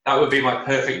day. That would be my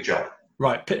perfect job.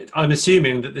 Right. I'm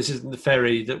assuming that this isn't the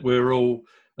ferry that we're all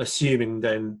assuming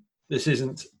then. This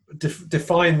isn't...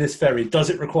 define this ferry. Does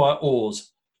it require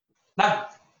oars? No.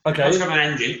 Okay. It's got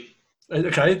an engine.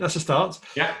 Okay, that's a start.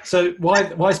 Yeah. So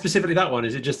why specifically that one?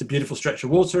 Is it just a beautiful stretch of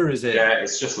water? Is it? Yeah,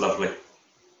 it's just lovely.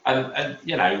 And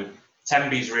you know,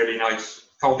 Tenby's really nice.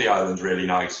 Colby Island's really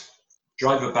nice.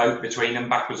 Drive a boat between them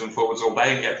backwards and forwards all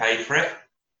day and get paid for it.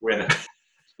 Winner.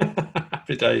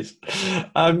 Happy days.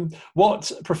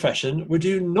 What profession would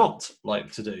you not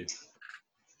like to do?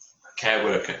 Care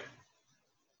worker.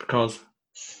 Because?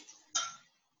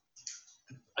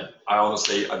 I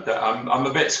honestly, I'm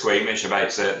a bit squeamish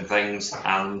about certain things,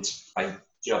 and I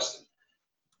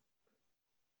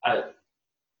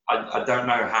don't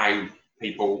know how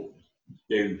people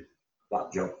do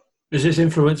that job. Is this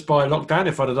influenced by lockdown?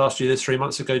 If I'd have asked you this 3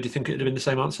 months ago, do you think it would have been the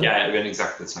same answer? Yeah, it would have been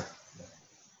exactly the same.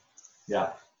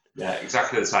 Yeah,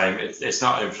 exactly the same. It's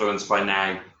not influenced by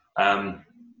now. I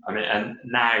mean, and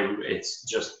now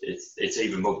it's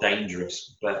even more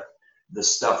dangerous. But the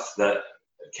stuff that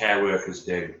care workers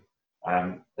do,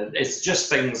 it's just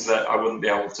things that I wouldn't be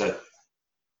able to.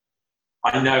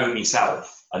 I know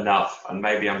myself enough, and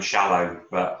maybe I'm shallow,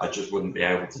 but I just wouldn't be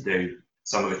able to do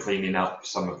some of the cleaning up,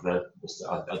 some of the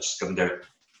I just couldn't do it.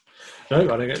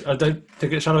 No, I don't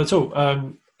think it's shallow at all.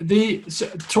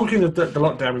 Talking of the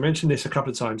lockdown, we mentioned this a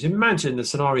couple of times. Imagine the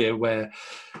scenario where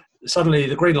suddenly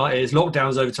the green light is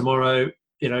lockdown's over tomorrow.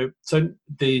 You know, so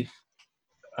the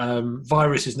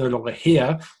virus is no longer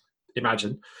here.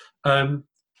 Imagine.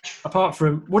 Apart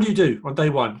from, what do you do on day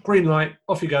one? Green light,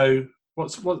 off you go.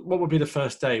 What would be the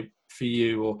first day for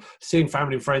you? Or seeing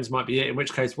family and friends might be it. In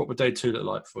which case, what would day 2 look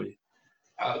like for you?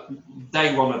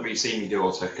 Day 1 would be seeing my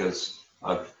daughter, because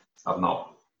I've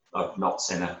not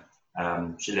seen her.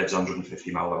 She lives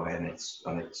 150 miles away, and it's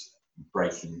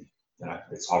breaking. You know,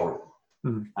 it's horrible.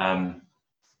 Mm.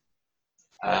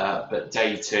 But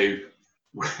day 2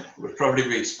 would probably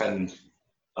be spend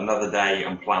another day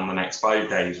and plan the next 5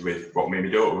 days with what me and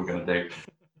my daughter were going to do.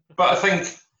 But I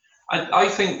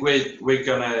think we're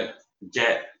going to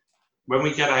get, when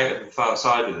we get out of the far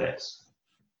side of this.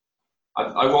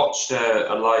 I watched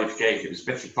a live gig. It was a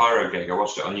Biffy Pyro gig. I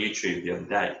watched it on YouTube the other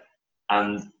day,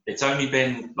 and it's only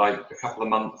been like a couple of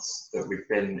months that we've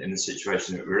been in the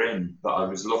situation that we're in. But I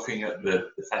was looking at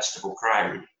the festival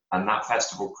crowd, and that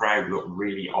festival crowd looked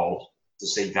really odd to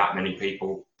see that many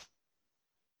people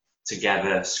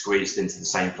together, squeezed into the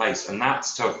same place. And that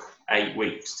took 8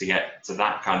 weeks to get to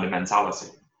that kind of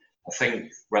mentality. I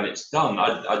think when it's done,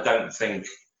 I don't think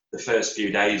the first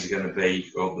few days are going to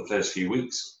be, or the first few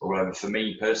weeks or whatever, for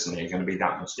me personally, are going to be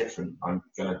that much different. I'm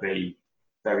going to be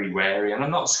very wary, and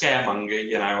I'm not scaremonger,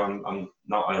 you know, I'm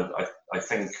not, I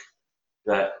think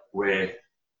that we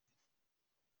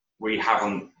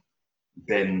haven't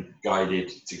been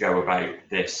guided to go about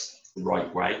this the right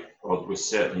way, or we're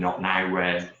certainly not now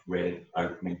where we're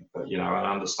opening, but, you know, I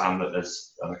understand that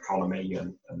there's an economy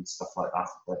and stuff like that,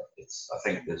 but I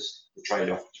think there's the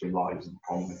trade-off between lives and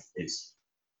economy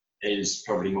is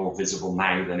probably more visible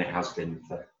now than it has been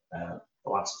for the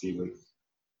last few weeks.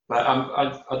 But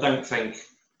I don't think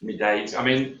my days. I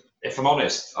mean, if I'm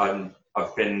honest,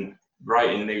 I've been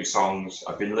writing new songs.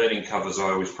 I've been learning covers. I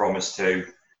always promised to.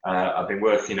 I've been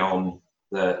working on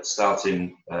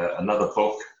starting another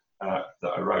book that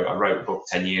I wrote. I wrote a book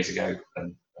 10 years ago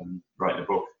and writing a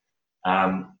book.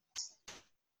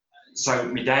 So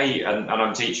my day, and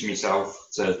I'm teaching myself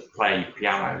to play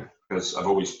piano because I've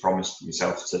always promised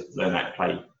myself to learn how to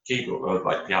play keyboard or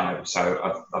like piano.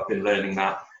 So I've been learning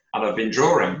that, and I've been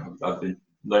drawing. I've been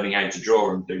learning how to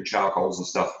draw and do charcoals and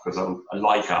stuff because I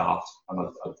like art, and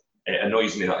it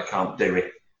annoys me that I can't do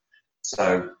it.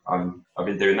 So I've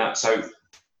been doing that. So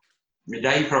my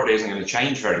day probably isn't going to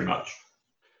change very much.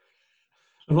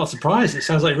 I'm not surprised. It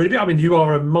sounds like really big. I mean, you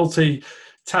are a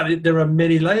multi-talented. There are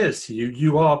many layers to you.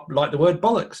 You are like the word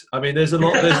bollocks. I mean, there's a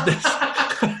lot.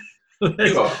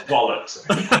 You are bollocks.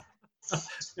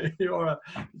 You are,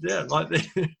 like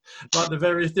the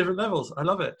various different levels. I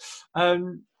love it.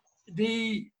 So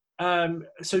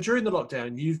during the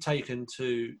lockdown, you've taken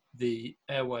to the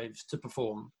airwaves to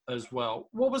perform as well.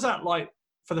 What was that like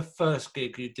for the first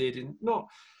gig you did? Not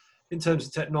in terms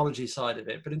of technology side of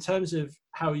it, but in terms of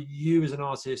how you as an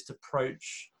artist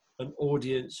approach an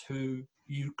audience who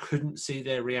you couldn't see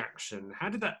their reaction. How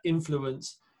did that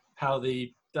influence how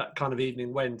that kind of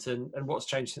evening went, and what's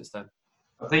changed since then?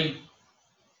 I think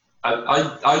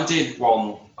I did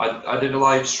one. I did a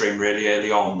live stream really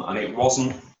early on, and it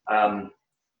wasn't.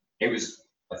 It was.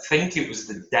 I think it was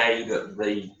the day that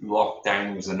the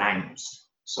lockdown was announced.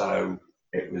 So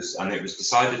it was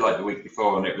decided like the week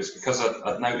before, and it was because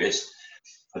I'd noticed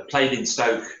I'd played in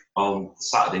Stoke on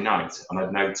Saturday night, and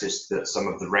I'd noticed that some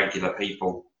of the regular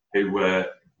people who would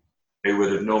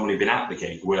have normally been at the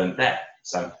gig weren't there.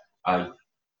 So I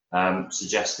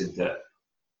suggested that.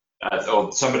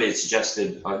 Or somebody had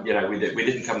suggested, we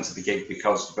didn't come to the gig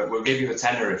but we'll give you a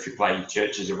tenner if you play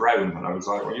Churches of Rome. And I was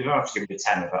like, well, you don't have to give me a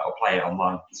tenner, but I'll play it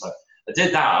online. So I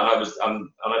did that, and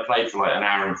I played for like an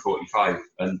hour and 45.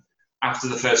 And after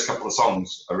the first couple of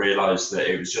songs, I realised that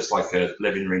it was just like a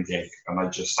living room gig, and I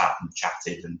just sat and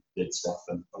chatted and did stuff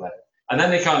and whatever. And then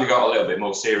they kind of got a little bit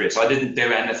more serious. I didn't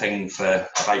do anything for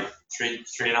about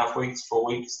 3.5 weeks, 4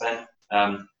 weeks then.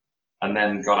 And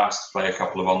then got asked to play a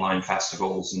couple of online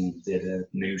festivals and did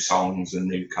new songs and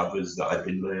new covers that I'd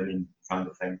been learning, kind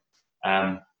of thing.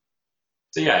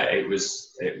 So yeah, it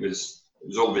was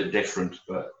all a bit different,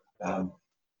 but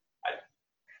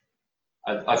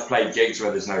I've played gigs where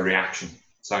there's no reaction.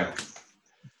 So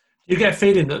you get a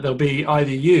feeling that there'll be either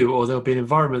you or there'll be an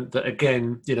environment that,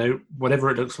 again,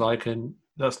 whatever it looks like, and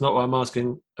that's not what I'm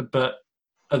asking, but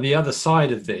on the other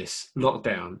side of this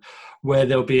lockdown, where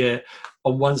there'll be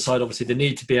on one side, obviously, the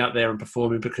need to be out there and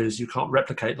performing because you can't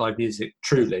replicate live music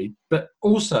truly, but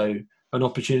also an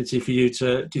opportunity for you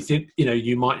to, do you think,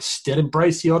 you might still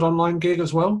embrace the odd online gig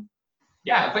as well?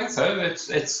 Yeah, I think so.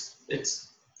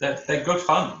 They're good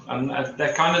fun, and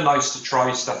they're kind of nice to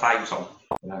try stuff out on.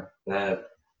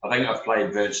 I think I've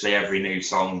played virtually every new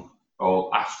song,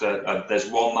 or after, there's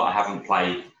one that I haven't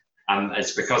played, and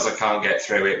it's because I can't get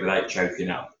through it without choking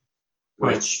up,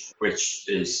 which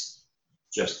is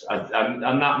just, and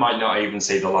that might not even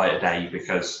see the light of day,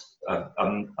 because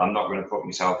I'm not going to put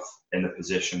myself in a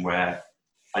position where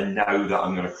I know that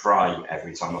I'm going to cry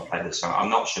every time I play this song. I'm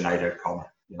not Sinead O'Connor,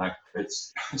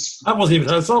 it's that wasn't even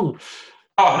her song.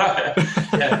 Oh no,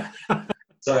 yeah.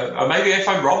 So maybe if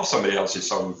I rob somebody else's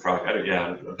song, cry.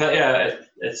 But yeah,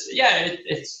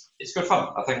 it's good fun.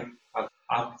 I think.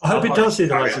 I hope it does see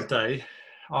the light of day.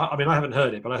 I mean, I haven't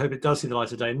heard it, but I hope it does see the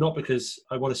light of day. Not because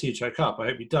I want to see you choke up. I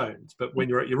hope you don't. But when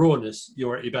you're at your rawest,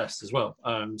 you're at your best as well.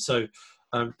 So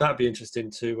that'd be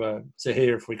interesting to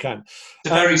hear if we can. It's a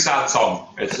very sad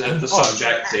song. It's the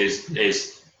subject is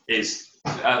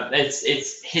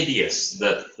it's hideous.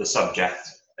 The subject.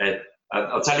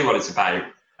 I'll tell you what it's about.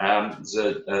 There's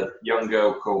a young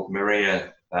girl called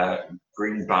Maria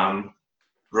Grunbaum,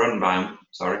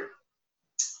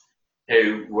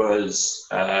 who was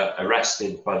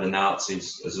arrested by the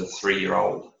Nazis as a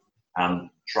 3-year-old and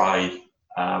tried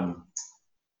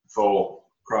for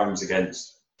crimes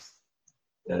against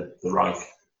the Reich,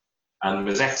 and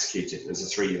was executed as a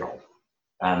 3-year-old.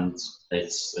 And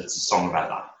it's a song about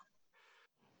that.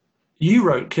 You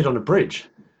wrote "Kid on a Bridge."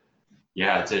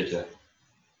 Yeah, I did. Yeah.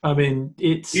 I mean,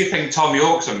 it's. You think Tom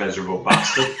York's a miserable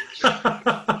bastard?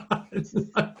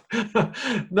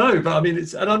 No, but I mean,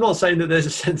 and I'm not saying that there's a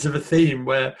sense of a theme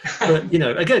where, but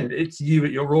again, it's you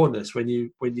at your rawness when you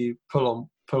pull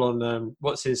on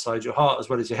what's inside your heart as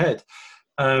well as your head.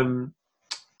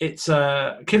 It's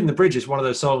 "Kid on the Bridge" is one of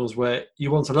those songs where you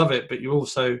want to love it, but you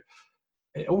also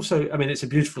it also, I mean, it's a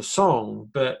beautiful song,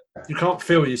 but you can't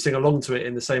feel you sing along to it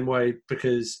in the same way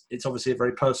because it's obviously a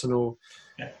very personal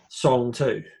song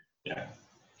too.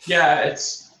 Yeah,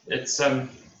 it's which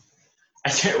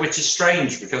is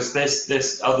strange because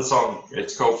this other song,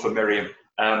 it's called For Miriam.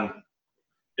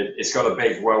 It's got a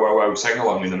big whoa whoa whoa sing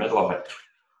along in the middle of it.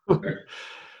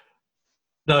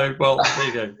 No, well, there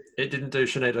you go. It didn't do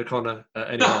Sinead O'Connor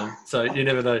any harm, so you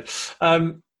never know.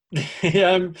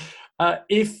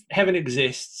 If heaven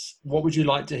exists, what would you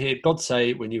like to hear God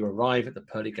say when you arrive at the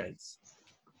pearly gates?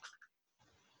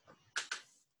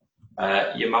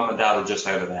 Your mum and dad are just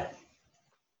over there.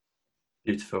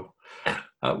 Beautiful.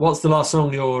 What's the last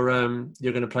song you're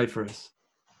going to play for us?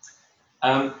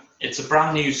 It's a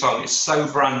brand new song. It's so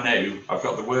brand new. I've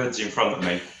got the words in front of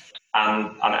me, and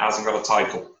it hasn't got a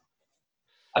title.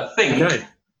 I think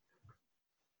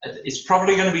it's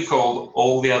probably going to be called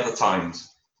All the Other Times.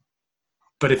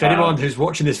 But if anyone who's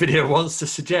watching this video wants to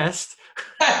suggest,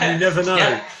 you never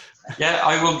know. Yeah,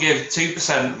 I will give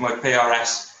 2% of my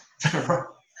PRS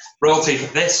royalty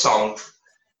for this song,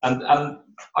 and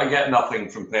I get nothing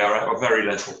from PRS, or very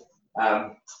little.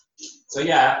 So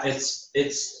yeah, it's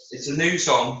a new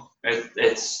song.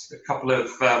 It's a couple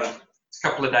of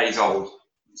days old.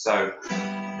 So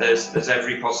there's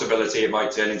every possibility it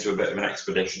might turn into a bit of an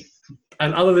expedition.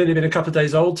 And other than it being a couple of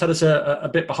days old, tell us a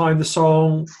bit behind the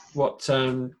song. What?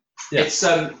 It's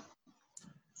I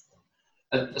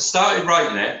started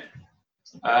writing it,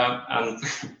 and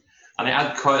it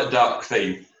had quite a dark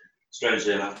theme.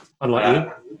 Strangely enough,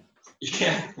 unlike you.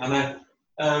 Yeah, I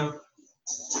know.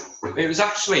 It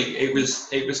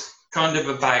was kind of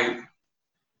about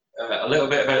a little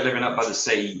bit about living up by the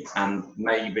sea and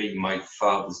maybe my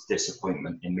father's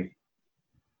disappointment in me,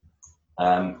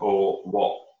 or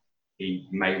what he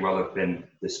may well have been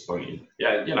disappointed.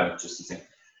 Yeah, just the thing.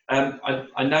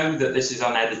 I know that this is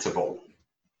uneditable,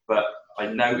 but I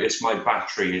notice my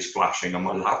battery is flashing on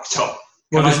my laptop.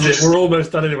 Well, we're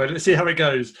almost done anyway. Let's see how it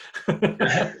goes.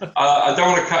 I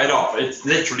don't want to cut it off. It's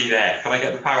literally there. Can I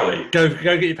get the power lead? Go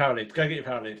get your power lead.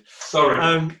 Sorry.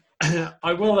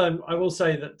 I will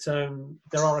say that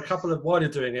there are a couple of, while you're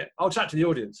doing it, I'll chat to the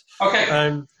audience.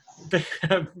 Okay.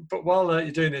 But while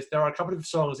you're doing this, there are a couple of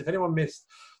songs. If anyone missed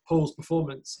Paul's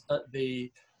performance at the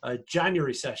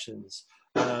January sessions,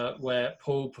 where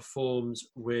Paul performs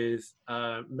with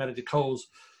Melody Coles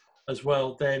as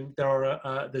well, then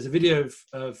there's a video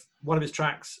of one of his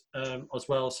tracks as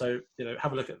well. So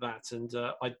have a look at that. And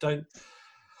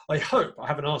I hope, I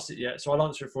haven't asked it yet, so I'll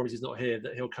answer it for him if he's not here,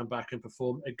 that he'll come back and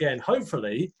perform again,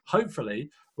 hopefully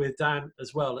with Dan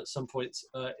as well at some point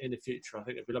in the future. I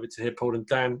think it'd be lovely to hear Paul and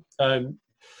Dan.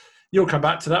 You'll come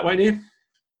back to that, won't you?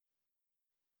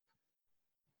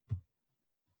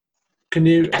 Can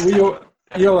you?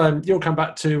 You'll come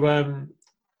back to.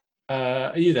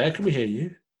 Are you there? Can we hear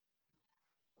you?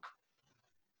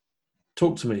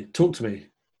 Talk to me.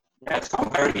 Yeah, it's gone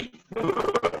very.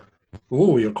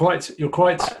 Oh, you've gone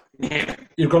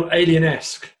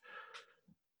alien-esque.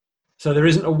 So there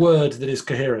isn't a word that is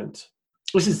coherent.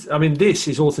 This is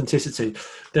authenticity.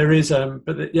 There is,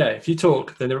 if you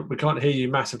talk, then we can't hear you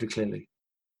massively clearly.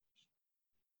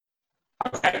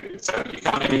 Okay, so you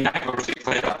can't hear me now, or is it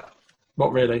clear?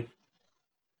 Not really.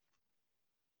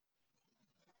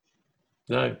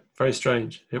 No, very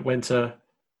strange. It went.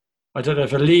 I don't know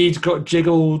if a lead got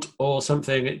jiggled or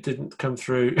something. It didn't come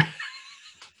through.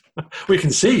 We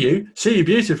can see you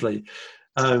beautifully,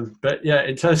 but yeah,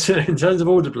 in terms of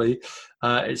audibly,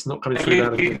 it's not coming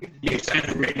through. You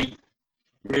sound really,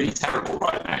 really terrible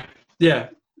right now. Yeah.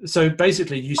 So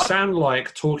basically, you sound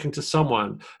like talking to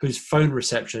someone whose phone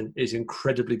reception is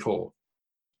incredibly poor.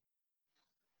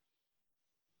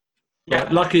 Yeah.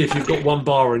 Lucky if you've got one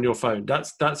bar on your phone.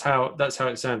 That's how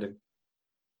it's sounding.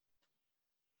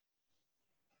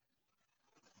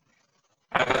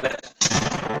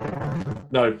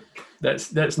 No,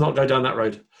 let's not go down that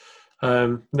road.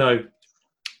 No.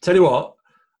 Tell you what.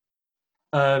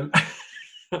 Tell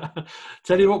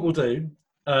you what we'll do.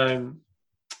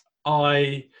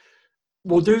 I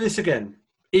will do this again,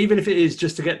 even if it is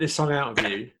just to get this song out of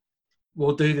you.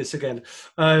 We'll do this again.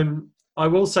 I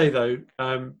will say though,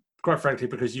 quite frankly,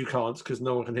 because you can't, because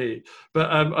no one can hear you.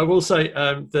 But I will say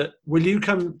that will you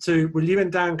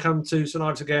and Dan come to St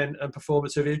Ives again and perform the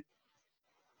two of you?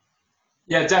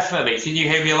 Yeah, definitely. Can you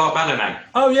hear me a lot better now?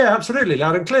 Oh yeah, absolutely,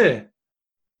 loud and clear.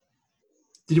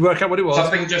 Did you work out what it was?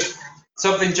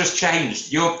 Something just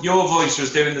changed. Your voice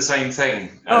was doing the same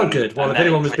thing. Oh, good. Well, if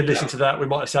anyone has been listening to that, we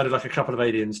might have sounded like a couple of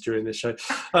aliens during this show.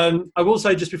 I will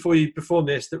say, just before you perform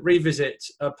this, that Revisit,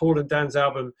 Paul and Dan's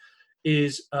album,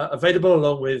 is available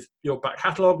along with your back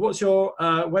catalogue. What's your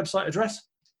website address?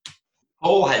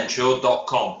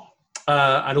 paulhenshaw.com.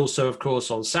 And also, of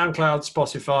course, on SoundCloud,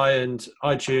 Spotify, and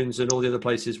iTunes, and all the other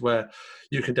places where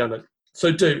you can download.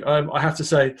 So I have to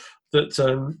say that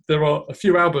there are a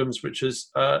few albums which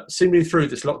has seen me through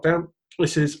this lockdown.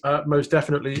 This is most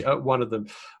definitely one of them.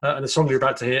 And the song you're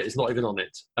about to hear is not even on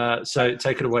it. So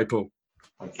take it away, Paul.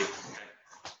 Thank you.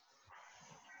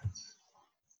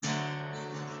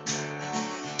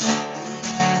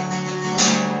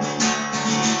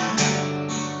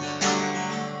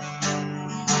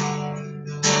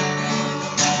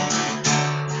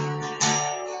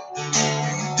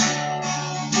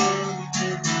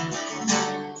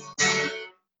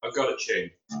 I've got a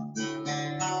tune.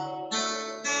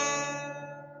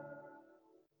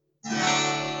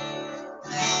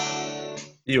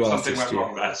 You are something went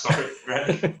wrong there. Sorry.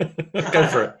 Ready? Go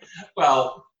for it.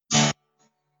 Well.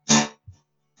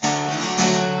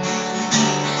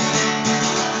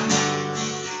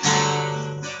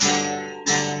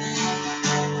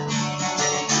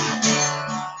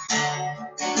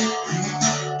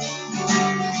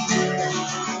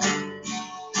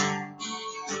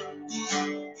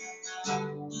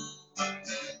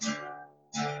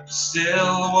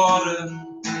 Still water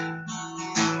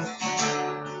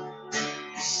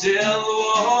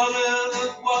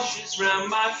that washes round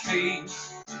my feet,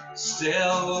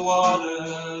 still the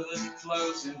water that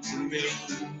flows into me.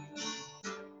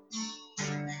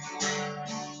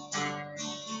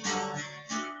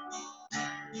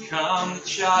 Come the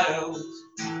child,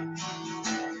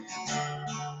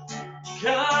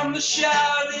 come the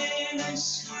shouting and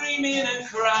screaming and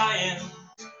crying,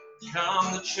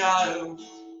 come the child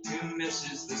who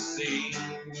misses the sea.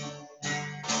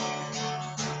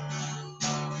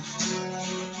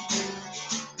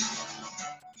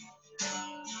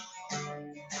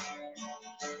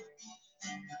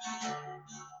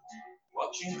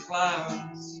 Watching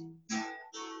clouds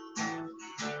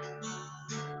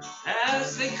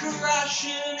as they crash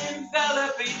and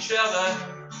envelop each other,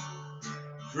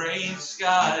 grey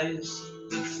skies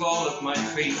that fall at my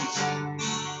feet.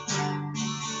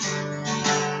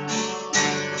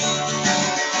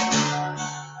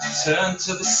 Turn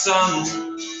to the sun,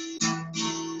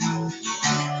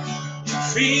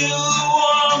 feel the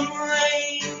warm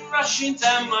rain rushing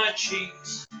down my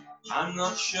cheeks. I'm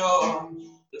not sure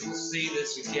that we'll see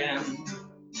this again.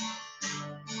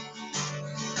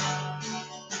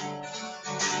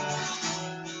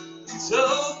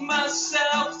 Told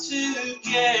myself to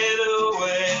get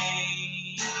away.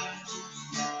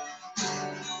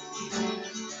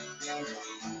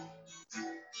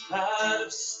 I'd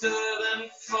have stood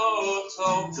and fought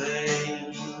all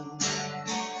day.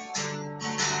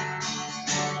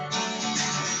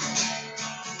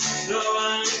 So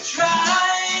I'm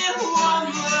trying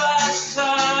one last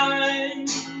time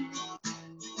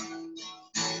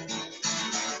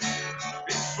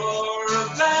before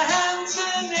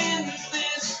abandoning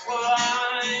this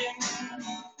climb.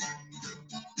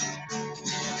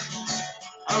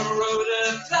 I wrote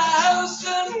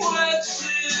 1,000 words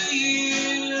to you.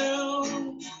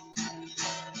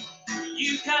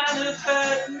 You can't have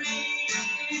hurt me,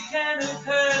 you can't have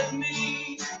hurt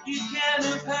me, you can't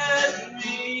have hurt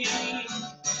me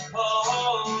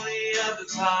all the other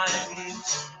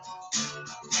times.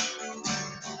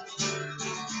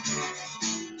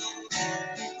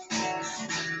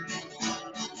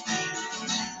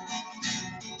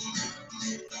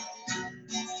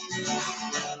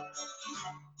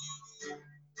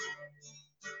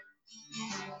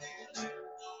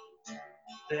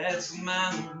 There's a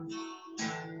man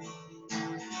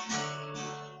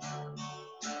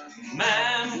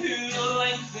who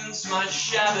lengthens my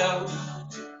shadow,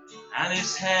 and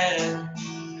his head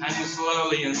hangs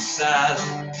lowly and sad.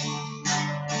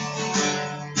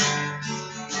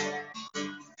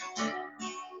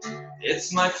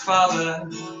 It's my father.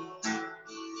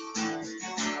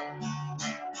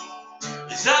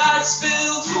 His eyes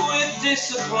filled with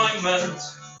disappointment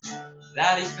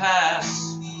that he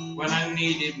passed when I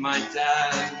needed my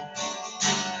dad.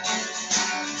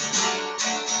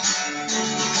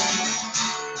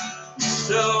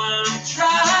 So I'm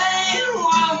trying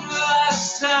one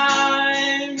last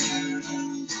time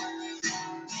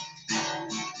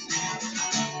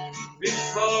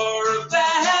before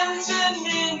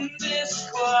abandoning this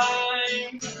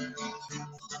climb.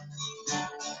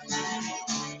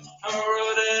 I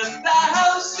wrote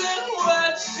 1,000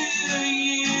 words to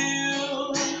you.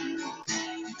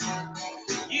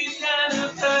 You can't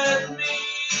have hurt me,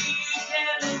 you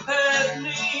can't have hurt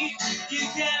me, you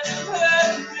can't have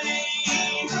hurt me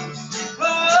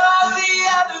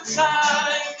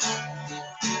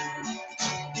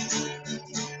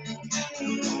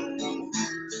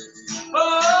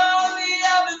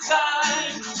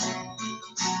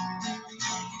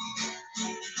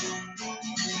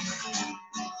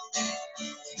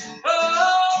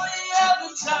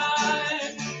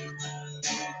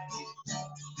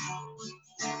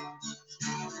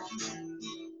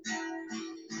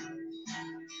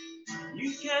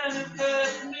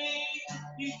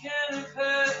You can have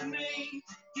hurt me,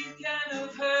 you can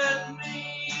have hurt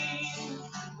me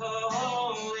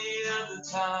all the other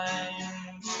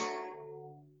times.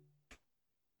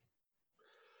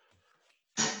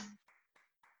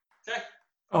 Okay.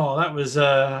 Oh, that was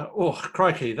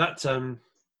crikey! That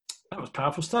was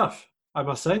powerful stuff, I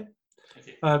must say.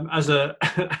 As a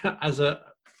as a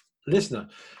listener,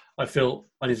 I feel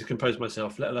I need to compose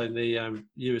myself, let alone the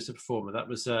you as a performer. That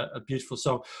was a beautiful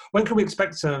song. When can we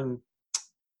expect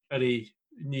any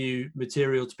new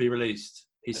material to be released?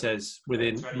 He says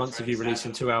within months of you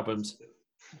releasing 2 albums.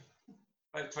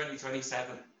 By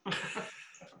 2027.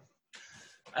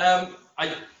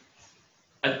 I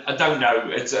don't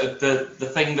know. It's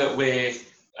the thing that we're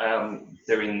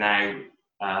doing now,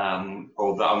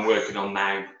 or that I'm working on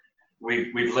now.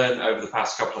 We've learned over the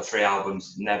past couple of 3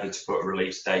 albums never to put a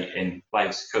release date in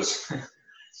place, because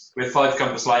with Five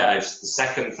Compass Lighthouse, the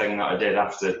second thing that I did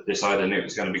after deciding it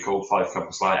was going to be called Five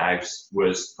Compass Lighthouse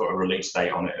was put a release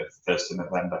date on it at the 1st of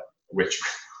November, which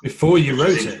before you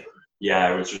wrote it.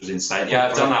 Yeah, which was insane. Yeah,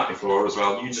 I've done that before as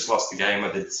well. You just lost the game.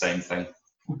 I did the same thing.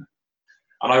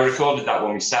 And I recorded that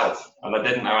one myself, and I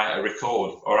didn't know how to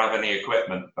record or have any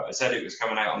equipment, but I said it was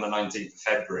coming out on the 19th of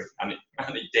February, and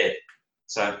it did.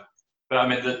 So, but I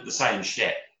mean, the same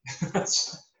shit.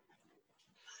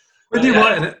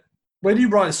 When you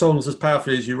write songs as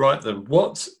powerfully as you write them,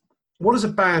 what does a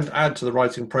band add to the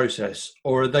writing process,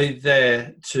 or are they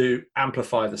there to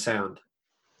amplify the sound?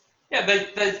 Yeah,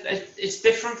 it's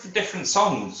different for different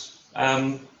songs,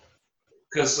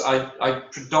 because I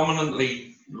predominantly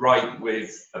write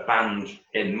with a band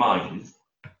in mind,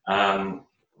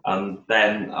 and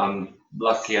then I'm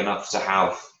lucky enough to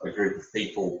have a group of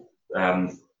people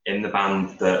in the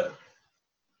band that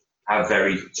have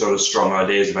very sort of strong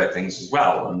ideas about things as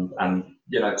well, and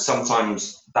you know,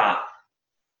 sometimes that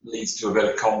leads to a bit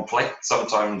of conflict,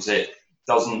 sometimes it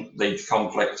doesn't lead to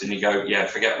conflict and you go, yeah,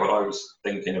 forget what I was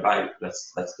thinking about,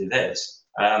 let's do this.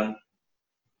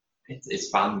 It's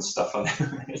band stuff, and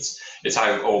it's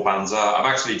how all bands are. I'm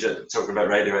actually just talking about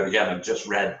Radiohead again. I've just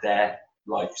read their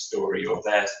life story or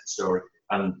their story,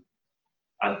 and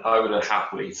I would have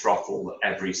happily throttled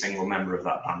every single member of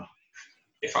that band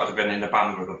if I'd have been in a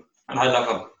band with them, and I love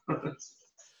them.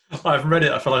 I haven't read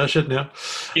it. I feel like I should now.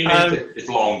 It's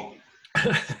long.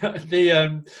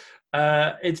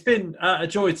 It's been a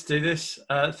joy to do this.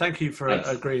 Thank you for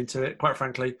agreeing to it. Quite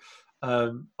frankly,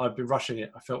 I've been rushing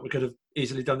it. I felt we could have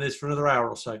easily done this for another hour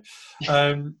or so.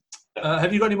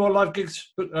 Have you got any more live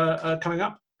gigs coming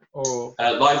up? Or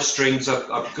live streams?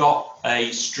 I've got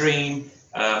a stream.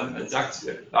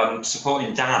 I'm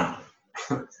supporting Dan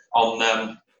on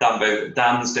Dan.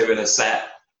 Dan's doing a set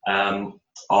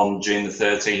on June the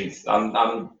 13th.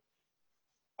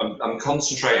 I'm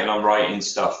concentrating on writing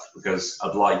stuff because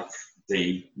I'd like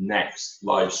the next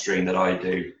live stream that I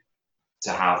do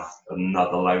to have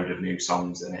another load of new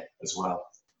songs in it as well.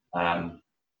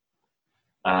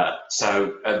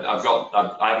 So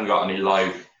I haven't got any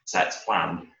live sets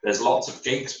planned. There's lots of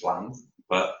gigs planned,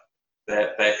 but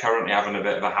they're currently having a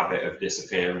bit of a habit of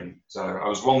disappearing. So I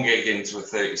was 1 gig into a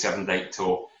 37-date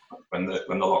tour when the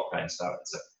lockdown started.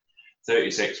 So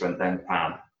 36 went down the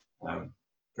pan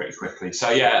pretty quickly. So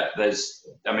yeah,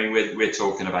 we're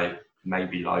talking about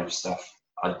maybe live stuff.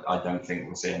 I don't think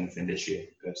we'll see anything this year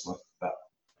personally. But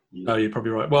no, you're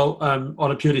probably right. Well,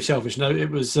 on a purely selfish note,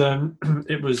 it was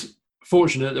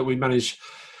fortunate that we managed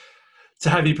to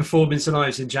have you perform in St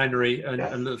Ives in January,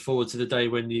 and look forward to the day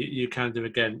when you can do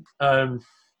again.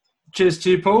 Cheers to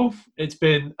you, Paul. It's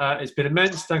been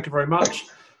immense. Thank you very much.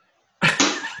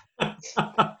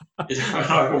 It's like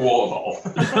a water bottle.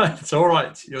 It's all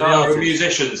right. We're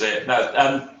musicians here.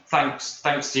 No, thanks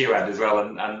to you, Ed, as well,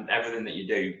 and everything that you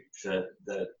do for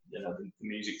the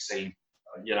music scene.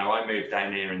 You know, I moved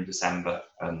down here in December,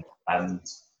 and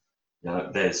you know,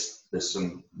 there's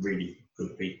some really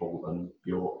good people, and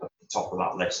you're at the top of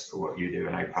that list for what you do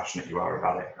and how passionate you are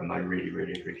about it, and I really,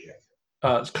 really appreciate it.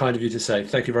 It's kind of you to say.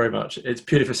 Thank you very much. It's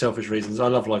purely for selfish reasons. I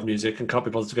love live music and can't be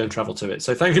bothered to go and travel to it.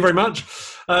 So thank you very much.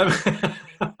 We'll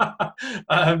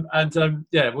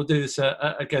do this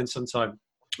again sometime.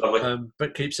 Lovely.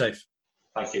 But keep safe.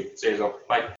 Thank you. See you all.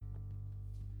 Bye.